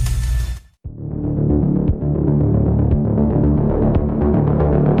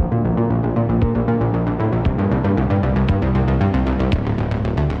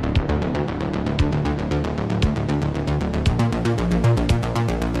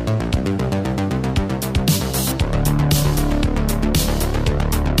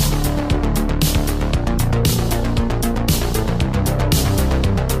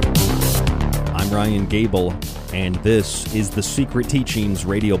 Gable, and this is the Secret Teachings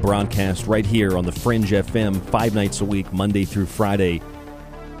radio broadcast right here on the Fringe FM 5 nights a week, Monday through Friday,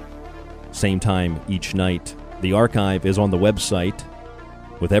 same time each night. The archive is on the website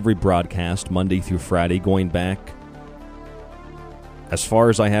with every broadcast Monday through Friday, going back as far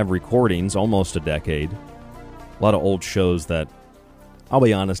as I have recordings, almost a decade. A lot of old shows that, I'll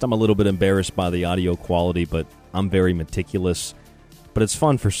be honest, I'm a little bit embarrassed by the audio quality, but I'm very meticulous. But it's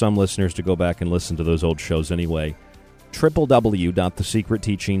fun for some listeners to go back and listen to those old shows anyway.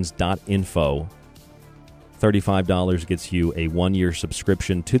 www.thesecretteachings.info. $35 gets you a 1-year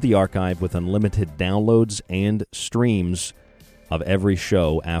subscription to the archive with unlimited downloads and streams of every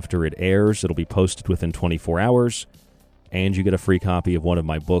show after it airs. It'll be posted within 24 hours. And you get a free copy of one of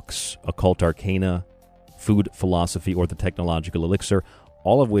my books, Occult Arcana, Food Philosophy, or The Technological Elixir,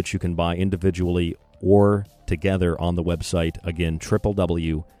 all of which you can buy individually or together on the website. Again,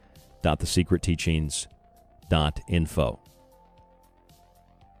 www.thesecretteachings.info.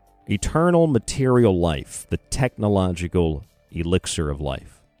 Eternal material life, the technological elixir of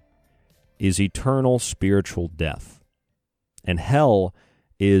life, is eternal spiritual death. And hell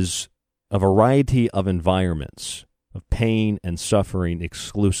is a variety of environments of pain and suffering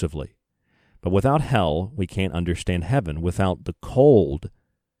exclusively. But without hell, we can't understand heaven. Without the cold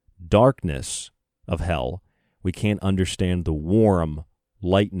darkness of hell, we can't understand the warm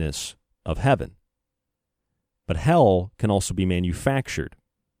lightness of heaven. But hell can also be manufactured.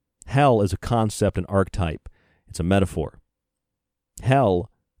 Hell is a concept, an archetype. It's a metaphor.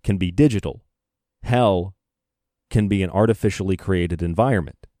 Hell can be digital. Hell can be an artificially created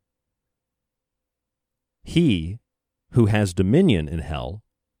environment. He who has dominion in hell,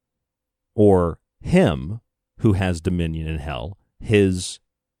 or him who has dominion in hell, his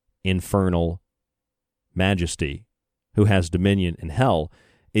infernal majesty who has dominion in hell,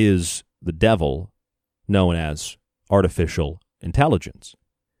 is the devil, known as artificial intelligence.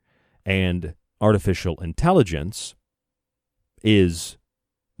 And artificial intelligence is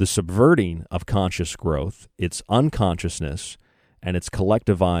the subverting of conscious growth, its unconsciousness, and its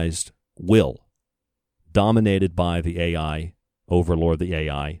collectivized will, dominated by the AI overlord, the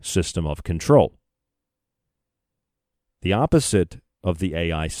AI system of control. The opposite of the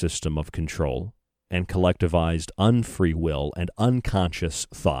AI system of control and collectivized unfree will and unconscious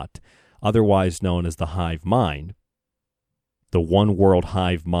thought, otherwise known as the hive mind, the one world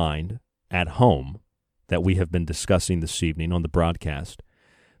hive mind at home that we have been discussing this evening on the broadcast,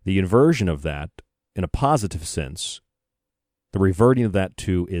 the inversion of that in a positive sense, the reverting of that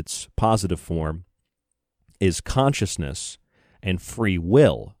to its positive form, is consciousness and free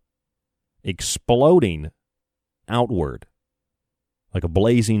will exploding outward like a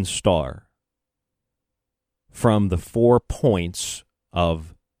blazing star from the 4 points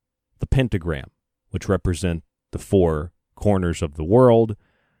of the pentagram, which represent the 4 corners of the world,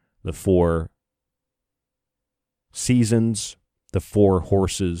 the 4 seasons, the 4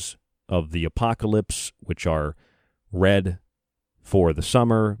 horses of the apocalypse, which are red for the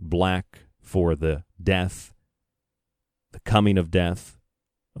summer, black for the death, the coming of death,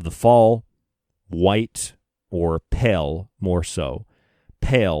 of the fall, white or pale, more so,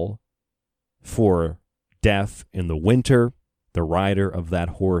 pale for death in the winter. The rider of that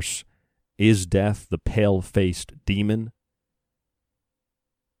horse is death, the pale-faced demon.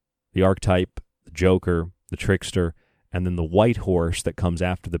 The archetype, the Joker, the trickster, and then the white horse that comes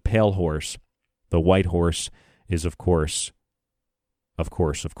after the pale horse. The white horse is, of course.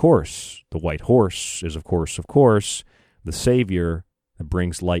 The white horse is, of course, the savior that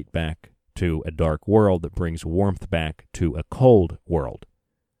brings light back to a dark world, that brings warmth back to a cold world.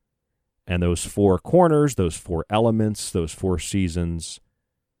 And those four corners, those four elements, those four seasons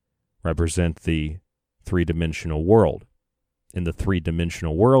represent the three-dimensional world. In the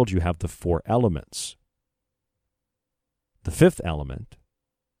three-dimensional world, you have the four elements. The fifth element,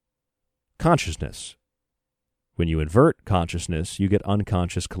 consciousness. When you invert consciousness, you get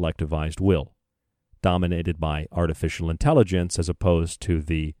unconscious collectivized will, dominated by artificial intelligence as opposed to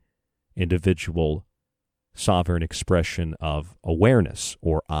the individual sovereign expression of awareness,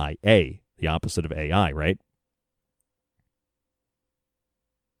 or IA, the opposite of AI, right?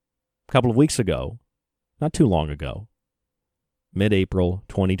 A couple of weeks ago, not too long ago, mid-April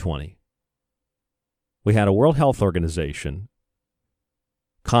 2020, we had a World Health Organization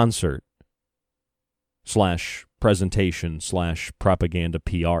concert / presentation / propaganda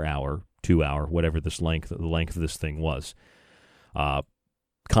PR hour, 2 hour, whatever the length of this thing was.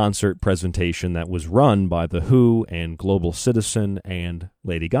 Concert presentation that was run by The Who and Global Citizen and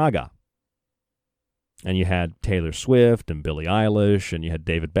Lady Gaga. And you had Taylor Swift and Billie Eilish, and you had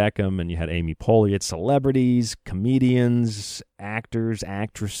David Beckham, and you had Amy Poehler. You had celebrities, comedians, actors,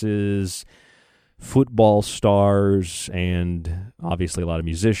 actresses, football stars, and obviously a lot of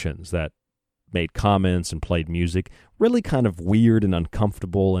musicians that made comments and played music. Really kind of weird and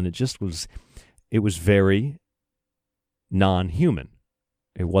uncomfortable, and it was very non-human.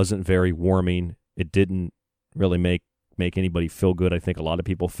 It wasn't very warming. It didn't really make anybody feel good. I think a lot of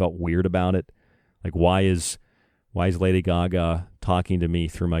people felt weird about it. Like, why is Lady Gaga talking to me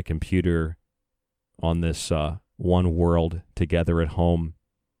through my computer on this One World Together at Home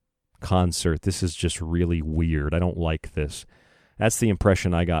concert? This is just really weird. I don't like this. That's the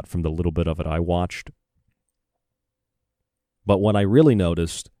impression I got from the little bit of it I watched. But what I really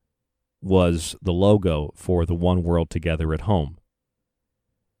noticed was the logo for the One World Together at Home.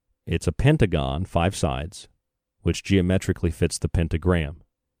 It's a pentagon, 5 sides, which geometrically fits the pentagram.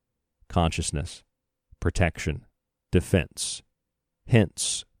 Consciousness, protection, defense.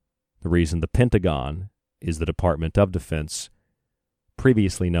 Hence, the reason the Pentagon is the Department of Defense,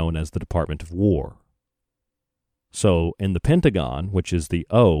 previously known as the Department of War. So, in the Pentagon, which is the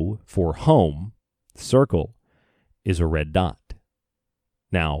O for home, the circle is a red dot.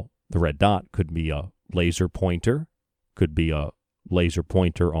 Now, the red dot could be a laser pointer, could be a laser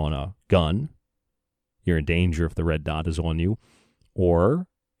pointer on a gun. You're in danger if the red dot is on you. Or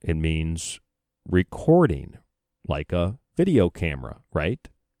it means recording, like a video camera, right?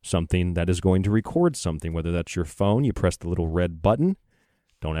 Something that is going to record something, whether that's your phone, you press the little red button.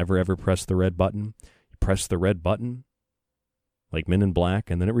 Don't ever press the red button. You press the red button, like Men in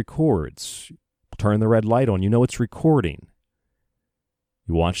Black, and then it records. Turn the red light on, you know it's recording.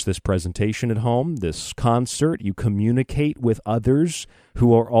 You watch this presentation at home, this concert, you communicate with others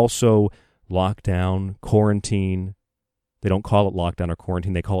who are also locked down, quarantine. They don't call it lockdown or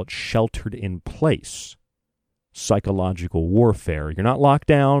quarantine, they call it sheltered in place. Psychological warfare. You're not locked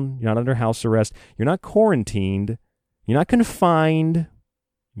down, you're not under house arrest, you're not quarantined, you're not confined,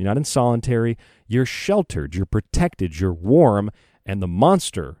 you're not in solitary, you're sheltered, you're protected, you're warm, and the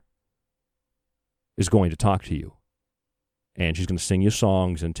monster is going to talk to you. And she's going to sing you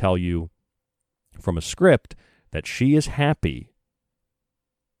songs and tell you from a script that she is happy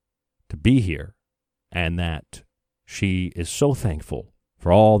to be here and that she is so thankful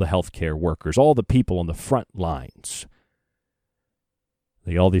for all the healthcare workers, all the people on the front lines.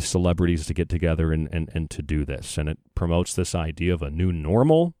 All these celebrities to get together and to do this. And it promotes this idea of a new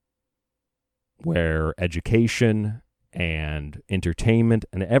normal where education and entertainment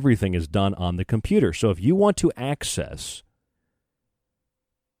and everything is done on the computer. So if you want to access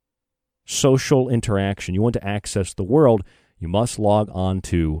social interaction, you want to access the world, you must log on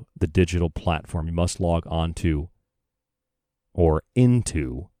to the digital platform. You must log on to or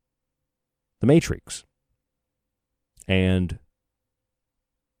into the Matrix. And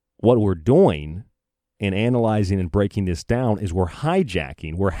what we're doing in analyzing and breaking this down is we're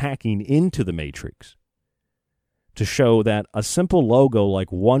hacking into the Matrix to show that a simple logo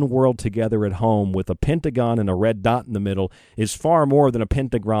like One World Together at Home with a pentagon and a red dot in the middle is far more than a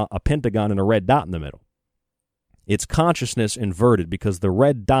pentagon and a red dot in the middle. its consciousness inverted, because the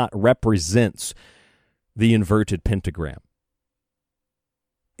red dot represents the inverted pentagram.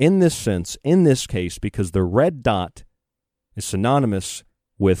 In this sense, in this case, because the red dot is synonymous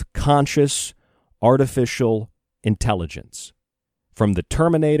with conscious artificial intelligence. From the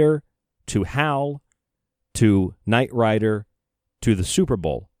Terminator to HAL to Knight Rider to the Super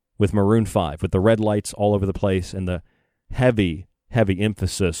Bowl with Maroon 5, with the red lights all over the place and the heavy, heavy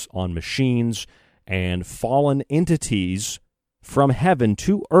emphasis on machines and fallen entities from heaven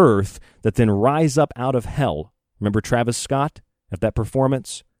to earth that then rise up out of hell. Remember Travis Scott at that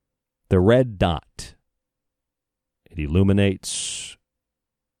performance? The red dot. It illuminates.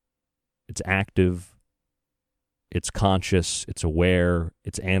 It's active. It's conscious. It's aware.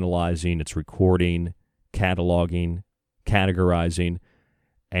 It's analyzing. It's recording, cataloging, categorizing.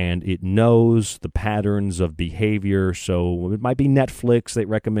 And it knows the patterns of behavior. So it might be Netflix that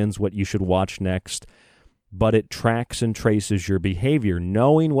recommends what you should watch next, but it tracks and traces your behavior,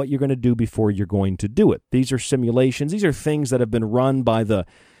 knowing what you're going to do before you're going to do it. These are simulations. These are things that have been run by the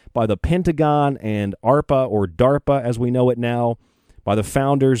Pentagon and ARPA, or DARPA as we know it now, by the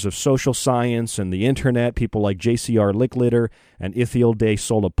founders of social science and the internet, people like J.C.R. Licklider and Ithiel de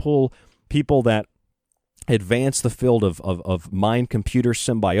Solapul, people that advance the field of mind-computer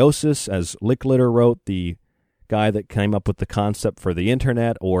symbiosis, as Licklider wrote, the guy that came up with the concept for the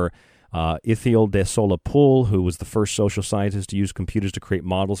internet, or Ithiel de Solapul, who was the first social scientist to use computers to create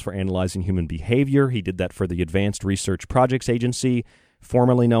models for analyzing human behavior. He did that for the Advanced Research Projects Agency,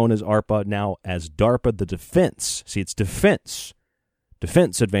 formerly known as ARPA, now as DARPA, the Defense. See, it's Defense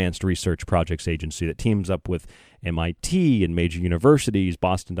Advanced Research Projects Agency, that teams up with MIT and major universities,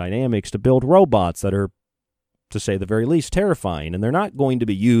 Boston Dynamics, to build robots that are, to say the very least, terrifying. And they're not going to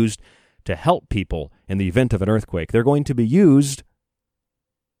be used to help people in the event of an earthquake. They're going to be used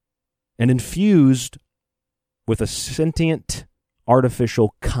and infused with a sentient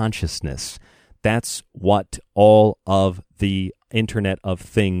artificial consciousness. That's what all of the Internet of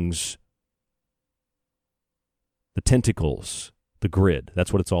Things, the tentacles, the grid,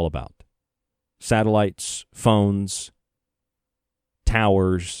 that's what it's all about. Satellites, phones,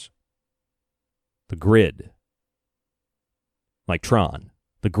 towers, the grid, like Tron,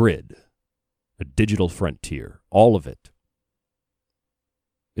 the grid, a digital frontier, all of it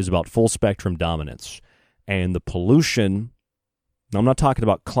is about full spectrum dominance. And the pollution, now I'm not talking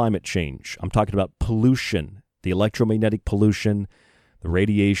about climate change, I'm talking about pollution, the electromagnetic pollution, the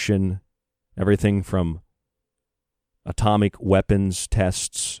radiation, everything from atomic weapons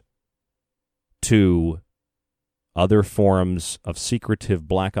tests to other forms of secretive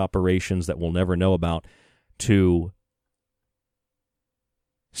black operations that we'll never know about, to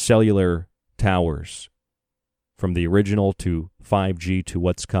cellular towers, from the original to 5G to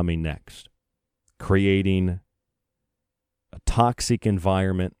what's coming next, creating a toxic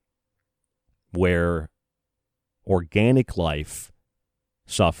environment where organic life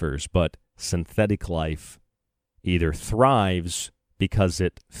suffers, but synthetic life either thrives because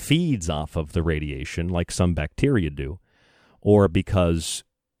it feeds off of the radiation, like some bacteria do, or because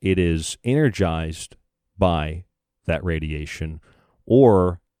it is energized by that radiation,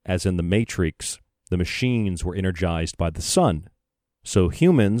 or, as in the Matrix, the machines were energized by the sun. So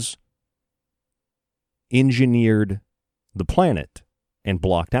humans engineered the planet and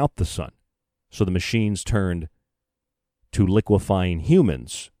blocked out the sun. So the machines turned to liquefying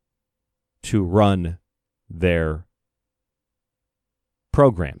humans to run their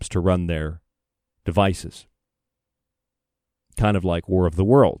programs, to run their devices. Kind of like War of the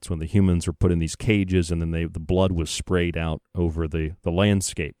Worlds, when the humans were put in these cages and then the blood was sprayed out over the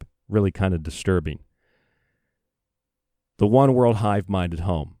landscape. Really kind of disturbing. The one world hive-minded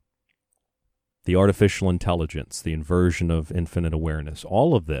home, the artificial intelligence, the inversion of infinite awareness,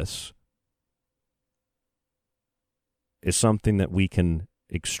 all of this is something that we can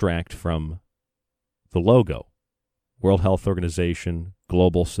extract from the logo. World Health Organization,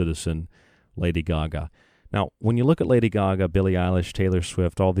 Global Citizen, Lady Gaga. Now, when you look at Lady Gaga, Billie Eilish, Taylor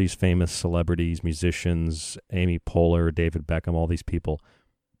Swift, all these famous celebrities, musicians, Amy Poehler, David Beckham, all these people,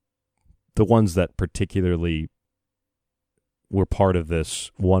 the ones that particularly were part of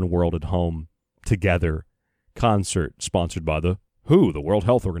this One World at Home Together concert sponsored by the WHO, the World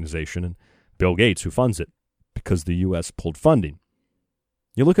Health Organization, and Bill Gates, who funds it because the U.S. pulled funding.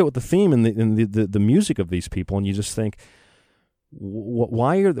 You look at what the theme and the music of these people, and you just think,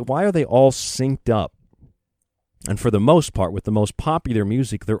 why are they all synced up? And for the most part, with the most popular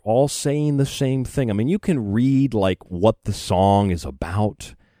music, they're all saying the same thing. I mean, you can read like what the song is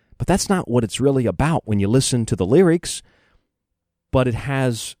about, but that's not what it's really about when you listen to the lyrics. But it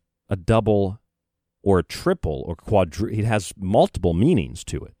has a double or a triple or it has multiple meanings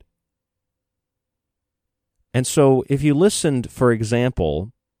to it. And so if you listened, for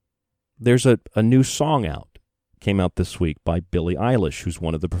example, there's a new song out, came out this week by Billie Eilish, who's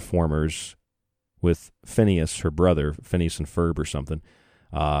one of the performers with Phineas, her brother, Phineas and Ferb or something,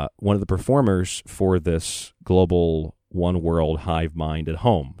 one of the performers for this global one world hive mind at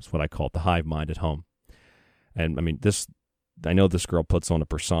home. It's what I call it, the hive mind at home. And I mean, I know this girl puts on a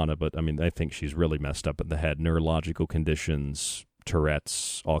persona, but I mean, I think she's really messed up in the head. Neurological conditions,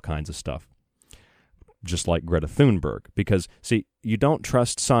 Tourette's, all kinds of stuff. Just like Greta Thunberg. Because, see, you don't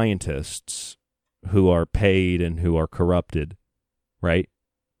trust scientists who are paid and who are corrupted, right?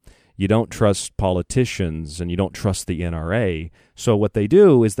 You don't trust politicians and you don't trust the NRA. So what they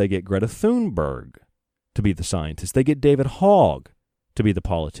do is they get Greta Thunberg to be the scientist. They get David Hogg to be the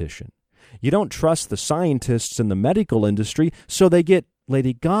politician. You don't trust the scientists in the medical industry, so they get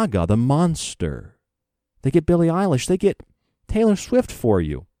Lady Gaga, the monster. They get Billie Eilish. They get Taylor Swift for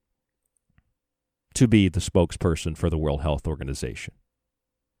you to be the spokesperson for the World Health Organization.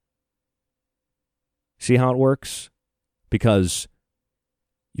 See how it works? Because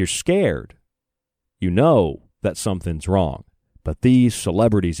you're scared. You know that something's wrong. But these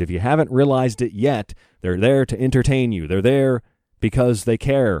celebrities, if you haven't realized it yet, they're there to entertain you. They're there because they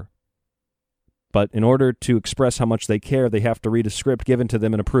care. But in order to express how much they care, they have to read a script given to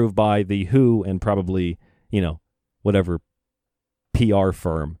them and approved by the WHO and probably, whatever PR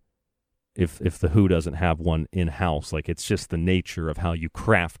firm, if the WHO doesn't have one in-house. Like, it's just the nature of how you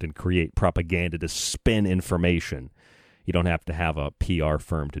craft and create propaganda to spin information. You don't have to have a PR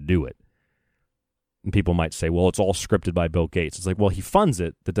firm to do it. And people might say, well, it's all scripted by Bill Gates. It's like, well, he funds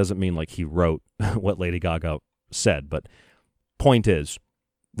it. That doesn't mean like he wrote what Lady Gaga said. But point is,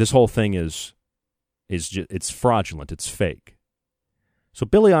 this whole thing is it's fraudulent. It's fake. So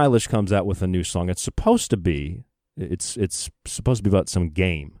Billie Eilish comes out with a new song. It's supposed to be about some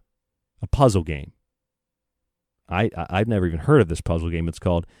game, a puzzle game. I've never even heard of this puzzle game. It's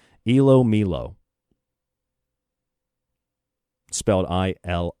called Ilo Milo. Spelled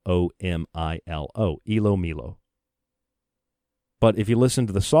ILOMILO, Ilo Milo. But if you listen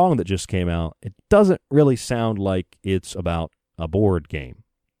to the song that just came out, it doesn't really sound like it's about a board game.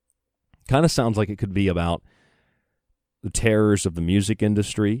 Kind of sounds like it could be about the terrors of the music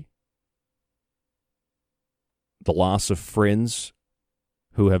industry, the loss of friends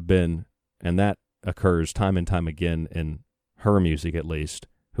who have been, and that occurs time and time again in her music at least,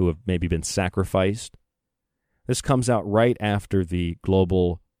 who have maybe been sacrificed. This comes out right after the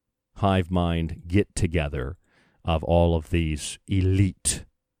global hive mind get-together of all of these elite,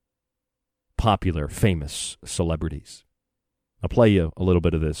 popular, famous celebrities. I'll play you a little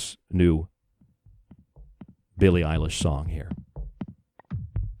bit of this new Billie Eilish song here.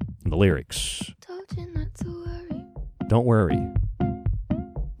 And the lyrics. Told you not to worry. Don't worry.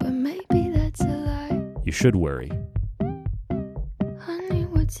 But maybe that's a lie. You should worry. Honey,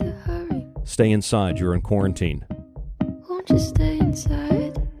 what's your hurry? Stay inside. You're in quarantine. Won't you stay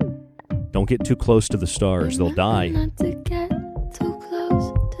inside? Don't get too close to the stars. They'll die. Not to get too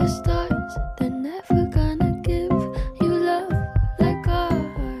close to stars. They're never gonna give you love like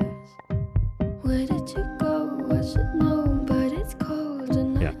ours. Where did you go? I should know, but it's cold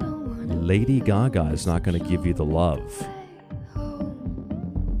and I don't wanna. Lady Gaga is not going to give you the love.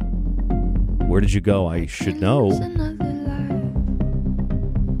 Where did you go? I should know.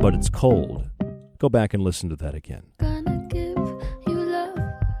 But it's cold. Go back and listen to that again.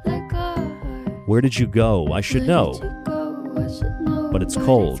 Where did you go? I should know. But it's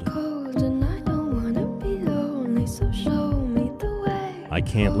cold. I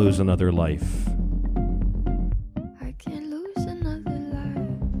can't lose another life.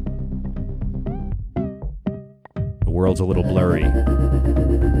 The world's a little blurry.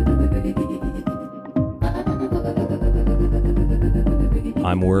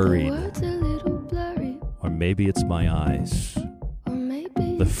 I'm worried. Or maybe it's my eyes.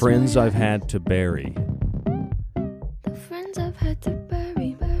 The friends I've had to bury.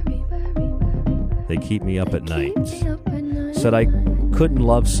 They keep me up at night. Said I couldn't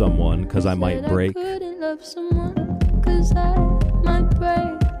love someone because I might break.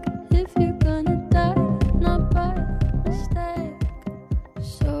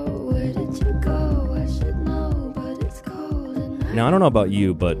 Now, I don't know about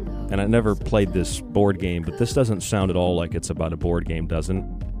you, and I never played this board game, but this doesn't sound at all like it's about a board game,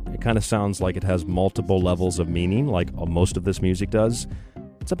 doesn't? It kind of sounds like it has multiple levels of meaning, like most of this music does.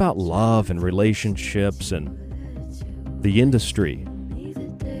 It's about love and relationships and the industry.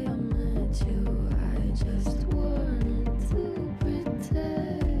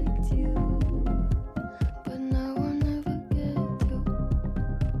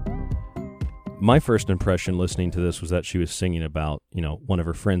 my first impression listening to this was that she was singing about, one of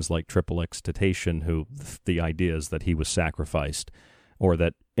her friends like XXXTentacion, who the idea is that he was sacrificed, or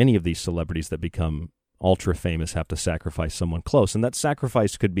that any of these celebrities that become ultra famous have to sacrifice someone close. And that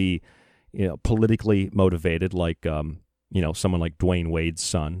sacrifice could be, politically motivated, like, someone like Dwayne Wade's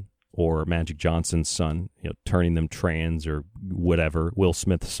son or Magic Johnson's son, turning them trans or whatever, Will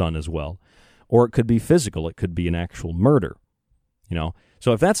Smith's son as well. Or it could be physical. It could be an actual murder,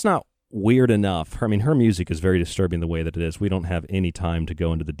 So if that's not weird enough, her music is very disturbing the way that it is. We don't have any time to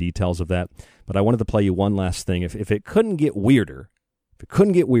go into the details of that, but I wanted to play you one last thing. If it couldn't get weirder,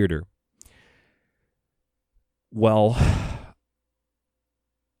 well,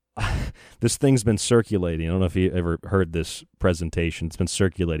 this thing's been circulating. I don't know if you ever heard this presentation. It's been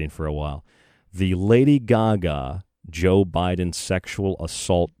circulating for a while. The Lady Gaga Joe Biden sexual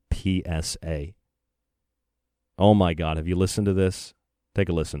assault PSA. Oh my God, have you listened to this? Take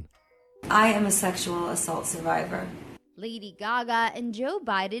a listen. I am a sexual assault survivor. Lady Gaga and Joe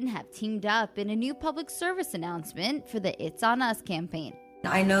Biden have teamed up in a new public service announcement for the It's On Us campaign.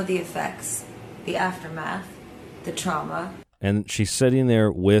 I know the effects, the aftermath, the trauma. And she's sitting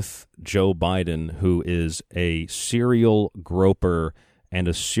there with Joe Biden, who is a serial groper and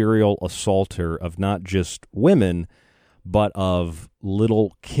a serial assaulter of not just women, but of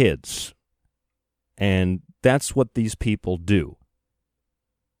little kids. And that's what these people do.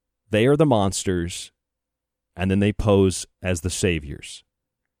 They are the monsters, and then they pose as the saviors.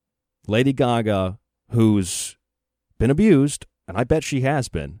 Lady Gaga, who's been abused, and I bet she has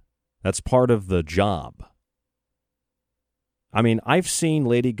been, that's part of the job. I mean, I've seen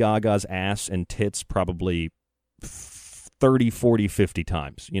Lady Gaga's ass and tits probably 30, 40, 50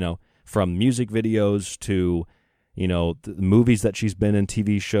 times, from music videos to, the movies that she's been in,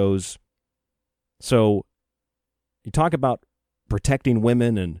 TV shows. So you talk about protecting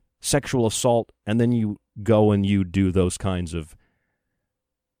women and sexual assault, and then you go and you do those kinds of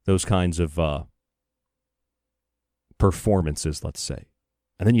performances, let's say.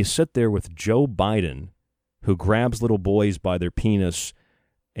 And then you sit there with Joe Biden, who grabs little boys by their penis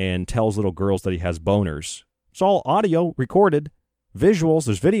and tells little girls that he has boners. It's all audio recorded, visuals.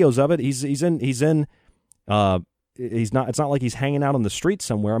 There's videos of it. It's not like he's hanging out on the street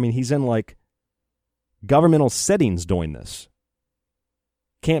somewhere. I mean, he's in like governmental settings doing this.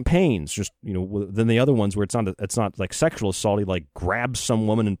 Campaigns, just, than the other ones where it's not like sexual assault. He like grabs some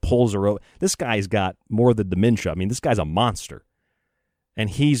woman and pulls her over. This guy's got more than dementia. I mean, this guy's a monster. And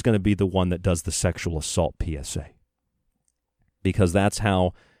he's going to be the one that does the sexual assault PSA. Because that's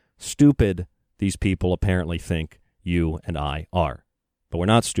how stupid these people apparently think you and I are. But we're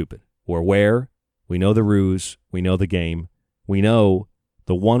not stupid. We're aware. We know the ruse. We know the game. We know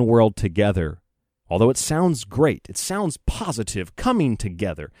the one world together. Although it sounds great, it sounds positive, coming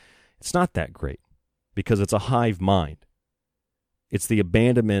together. It's not that great because it's a hive mind. It's the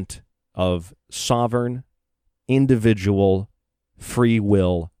abandonment of sovereign, individual, free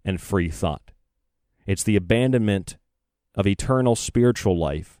will, and free thought. It's the abandonment of eternal spiritual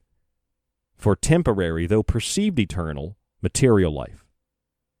life for temporary, though perceived eternal, material life.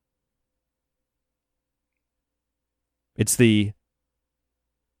 It's the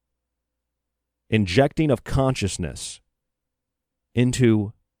injecting of consciousness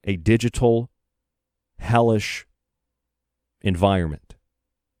into a digital, hellish environment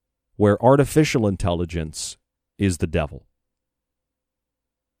where artificial intelligence is the devil.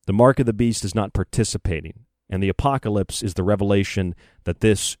 The mark of the beast is not participating, and the apocalypse is the revelation that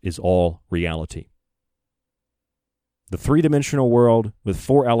this is all reality. The three-dimensional world with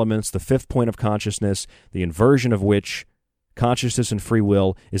four elements, the fifth point of consciousness, the inversion of which consciousness and free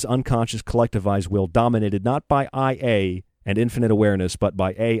will is unconscious collectivized will dominated not by IA and infinite awareness, but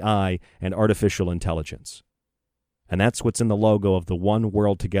by AI and artificial intelligence. And that's what's in the logo of the One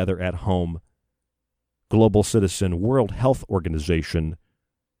World Together at Home Global Citizen World Health Organization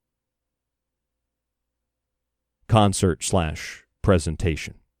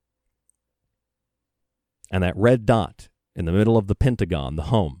concert/presentation. And that red dot in the middle of the Pentagon, the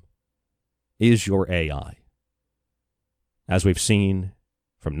home, is your AI. As we've seen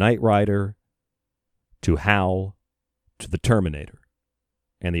from Knight Rider to HAL to the Terminator.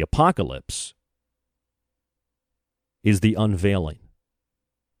 And the apocalypse is the unveiling.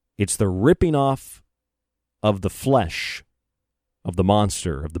 It's the ripping off of the flesh of the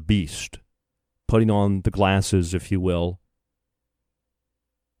monster, of the beast, putting on the glasses, if you will,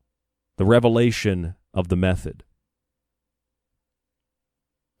 the revelation of the method.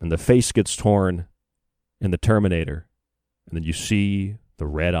 And the face gets torn in the Terminator, and then you see the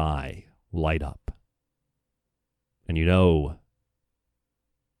red eye light up. And you know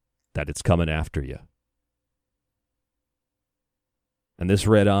that it's coming after you. And this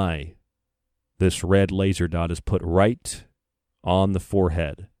red eye, this red laser dot is put right on the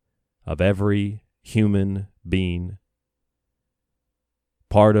forehead of every human being,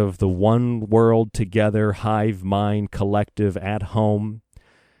 part of the one world together, hive mind collective at home.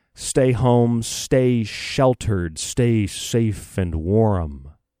 Stay home, stay sheltered, stay safe and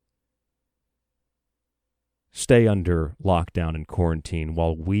warm. Stay under lockdown and quarantine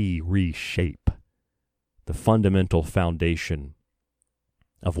while we reshape the fundamental foundation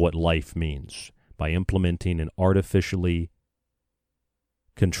of what life means by implementing an artificially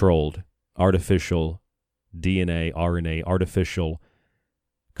controlled, artificial DNA, RNA, artificial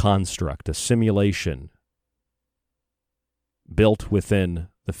construct, a simulation built within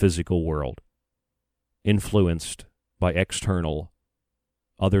the physical world, influenced by external,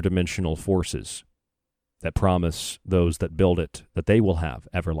 other dimensional forces that promise those that build it that they will have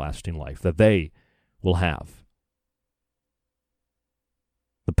everlasting life, that they will have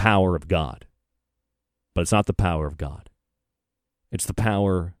the power of God. But it's not the power of God. It's the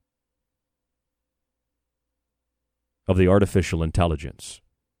power of the artificial intelligence.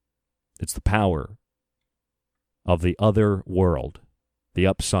 It's the power of the other world, the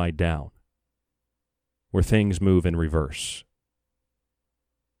upside down, where things move in reverse.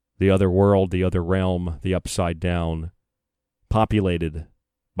 The other world, the other realm, the upside down, populated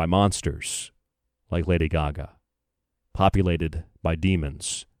by monsters like Lady Gaga, populated by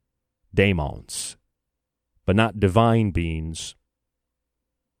demons, daemons, but not divine beings.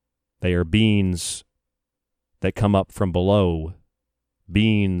 They are beings that come up from below,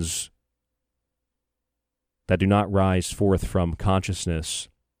 beings that do not rise forth from consciousness,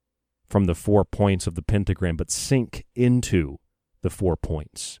 from the 4 points of the pentagram, but sink into the 4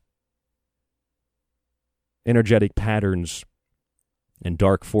 points. Energetic patterns and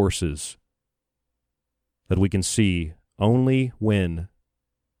dark forces that we can see only when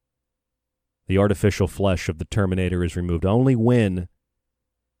the artificial flesh of the Terminator is removed, only when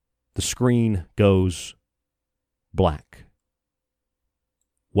the screen goes black.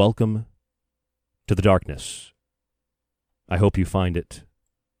 Welcome to the darkness. I hope you find it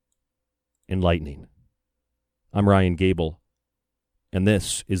enlightening. I'm Ryan Gable, and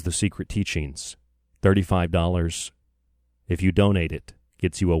this is The Secret Teachings. $35. If you donate it,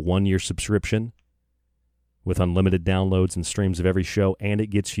 gets you a 1-year subscription with unlimited downloads and streams of every show, and it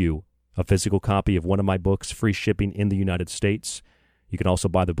gets you a physical copy of one of my books, free shipping in the United States. You can also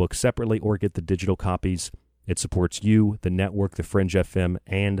buy the book separately or get the digital copies. It supports you, the network, the Fringe FM,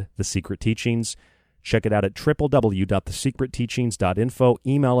 and The Secret Teachings. Check it out at www.thesecretteachings.info.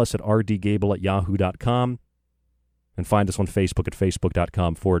 Email us at rdgable@yahoo.com. And find us on Facebook at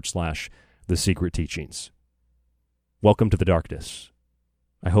facebook.com/The Secret Teachings. Welcome to the darkness.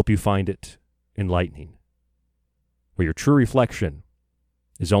 I hope you find it enlightening, where your true reflection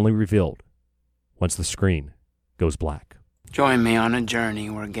is only revealed once the screen goes black. Join me on a journey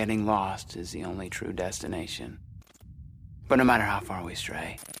where getting lost is the only true destination. But no matter how far we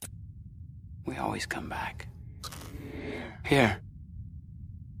stray, we always come back. Here.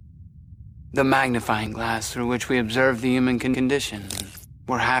 The magnifying glass through which we observe the human condition,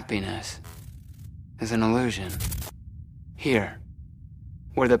 where happiness is an illusion. Here,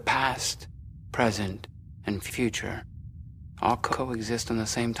 where the past, present, and future all coexist on the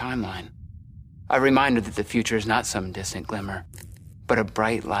same timeline. A reminder that the future is not some distant glimmer, but a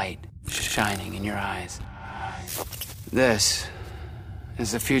bright light shining in your eyes. This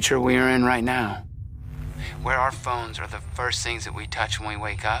is the future we are in right now, where our phones are the first things that we touch when we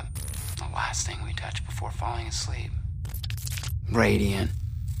wake up, the last thing we touch before falling asleep. Radiant,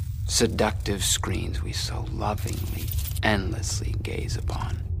 seductive screens we so lovingly, endlessly gaze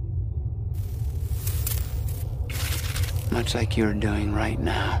upon. Much like you're doing right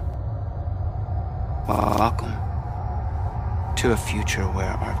now. Welcome to a future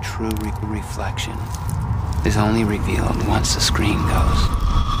where our true reflection is only revealed once the screen goes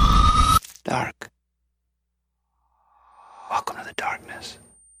dark. Welcome to the darkness.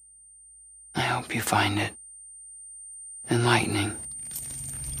 I hope you find it enlightening.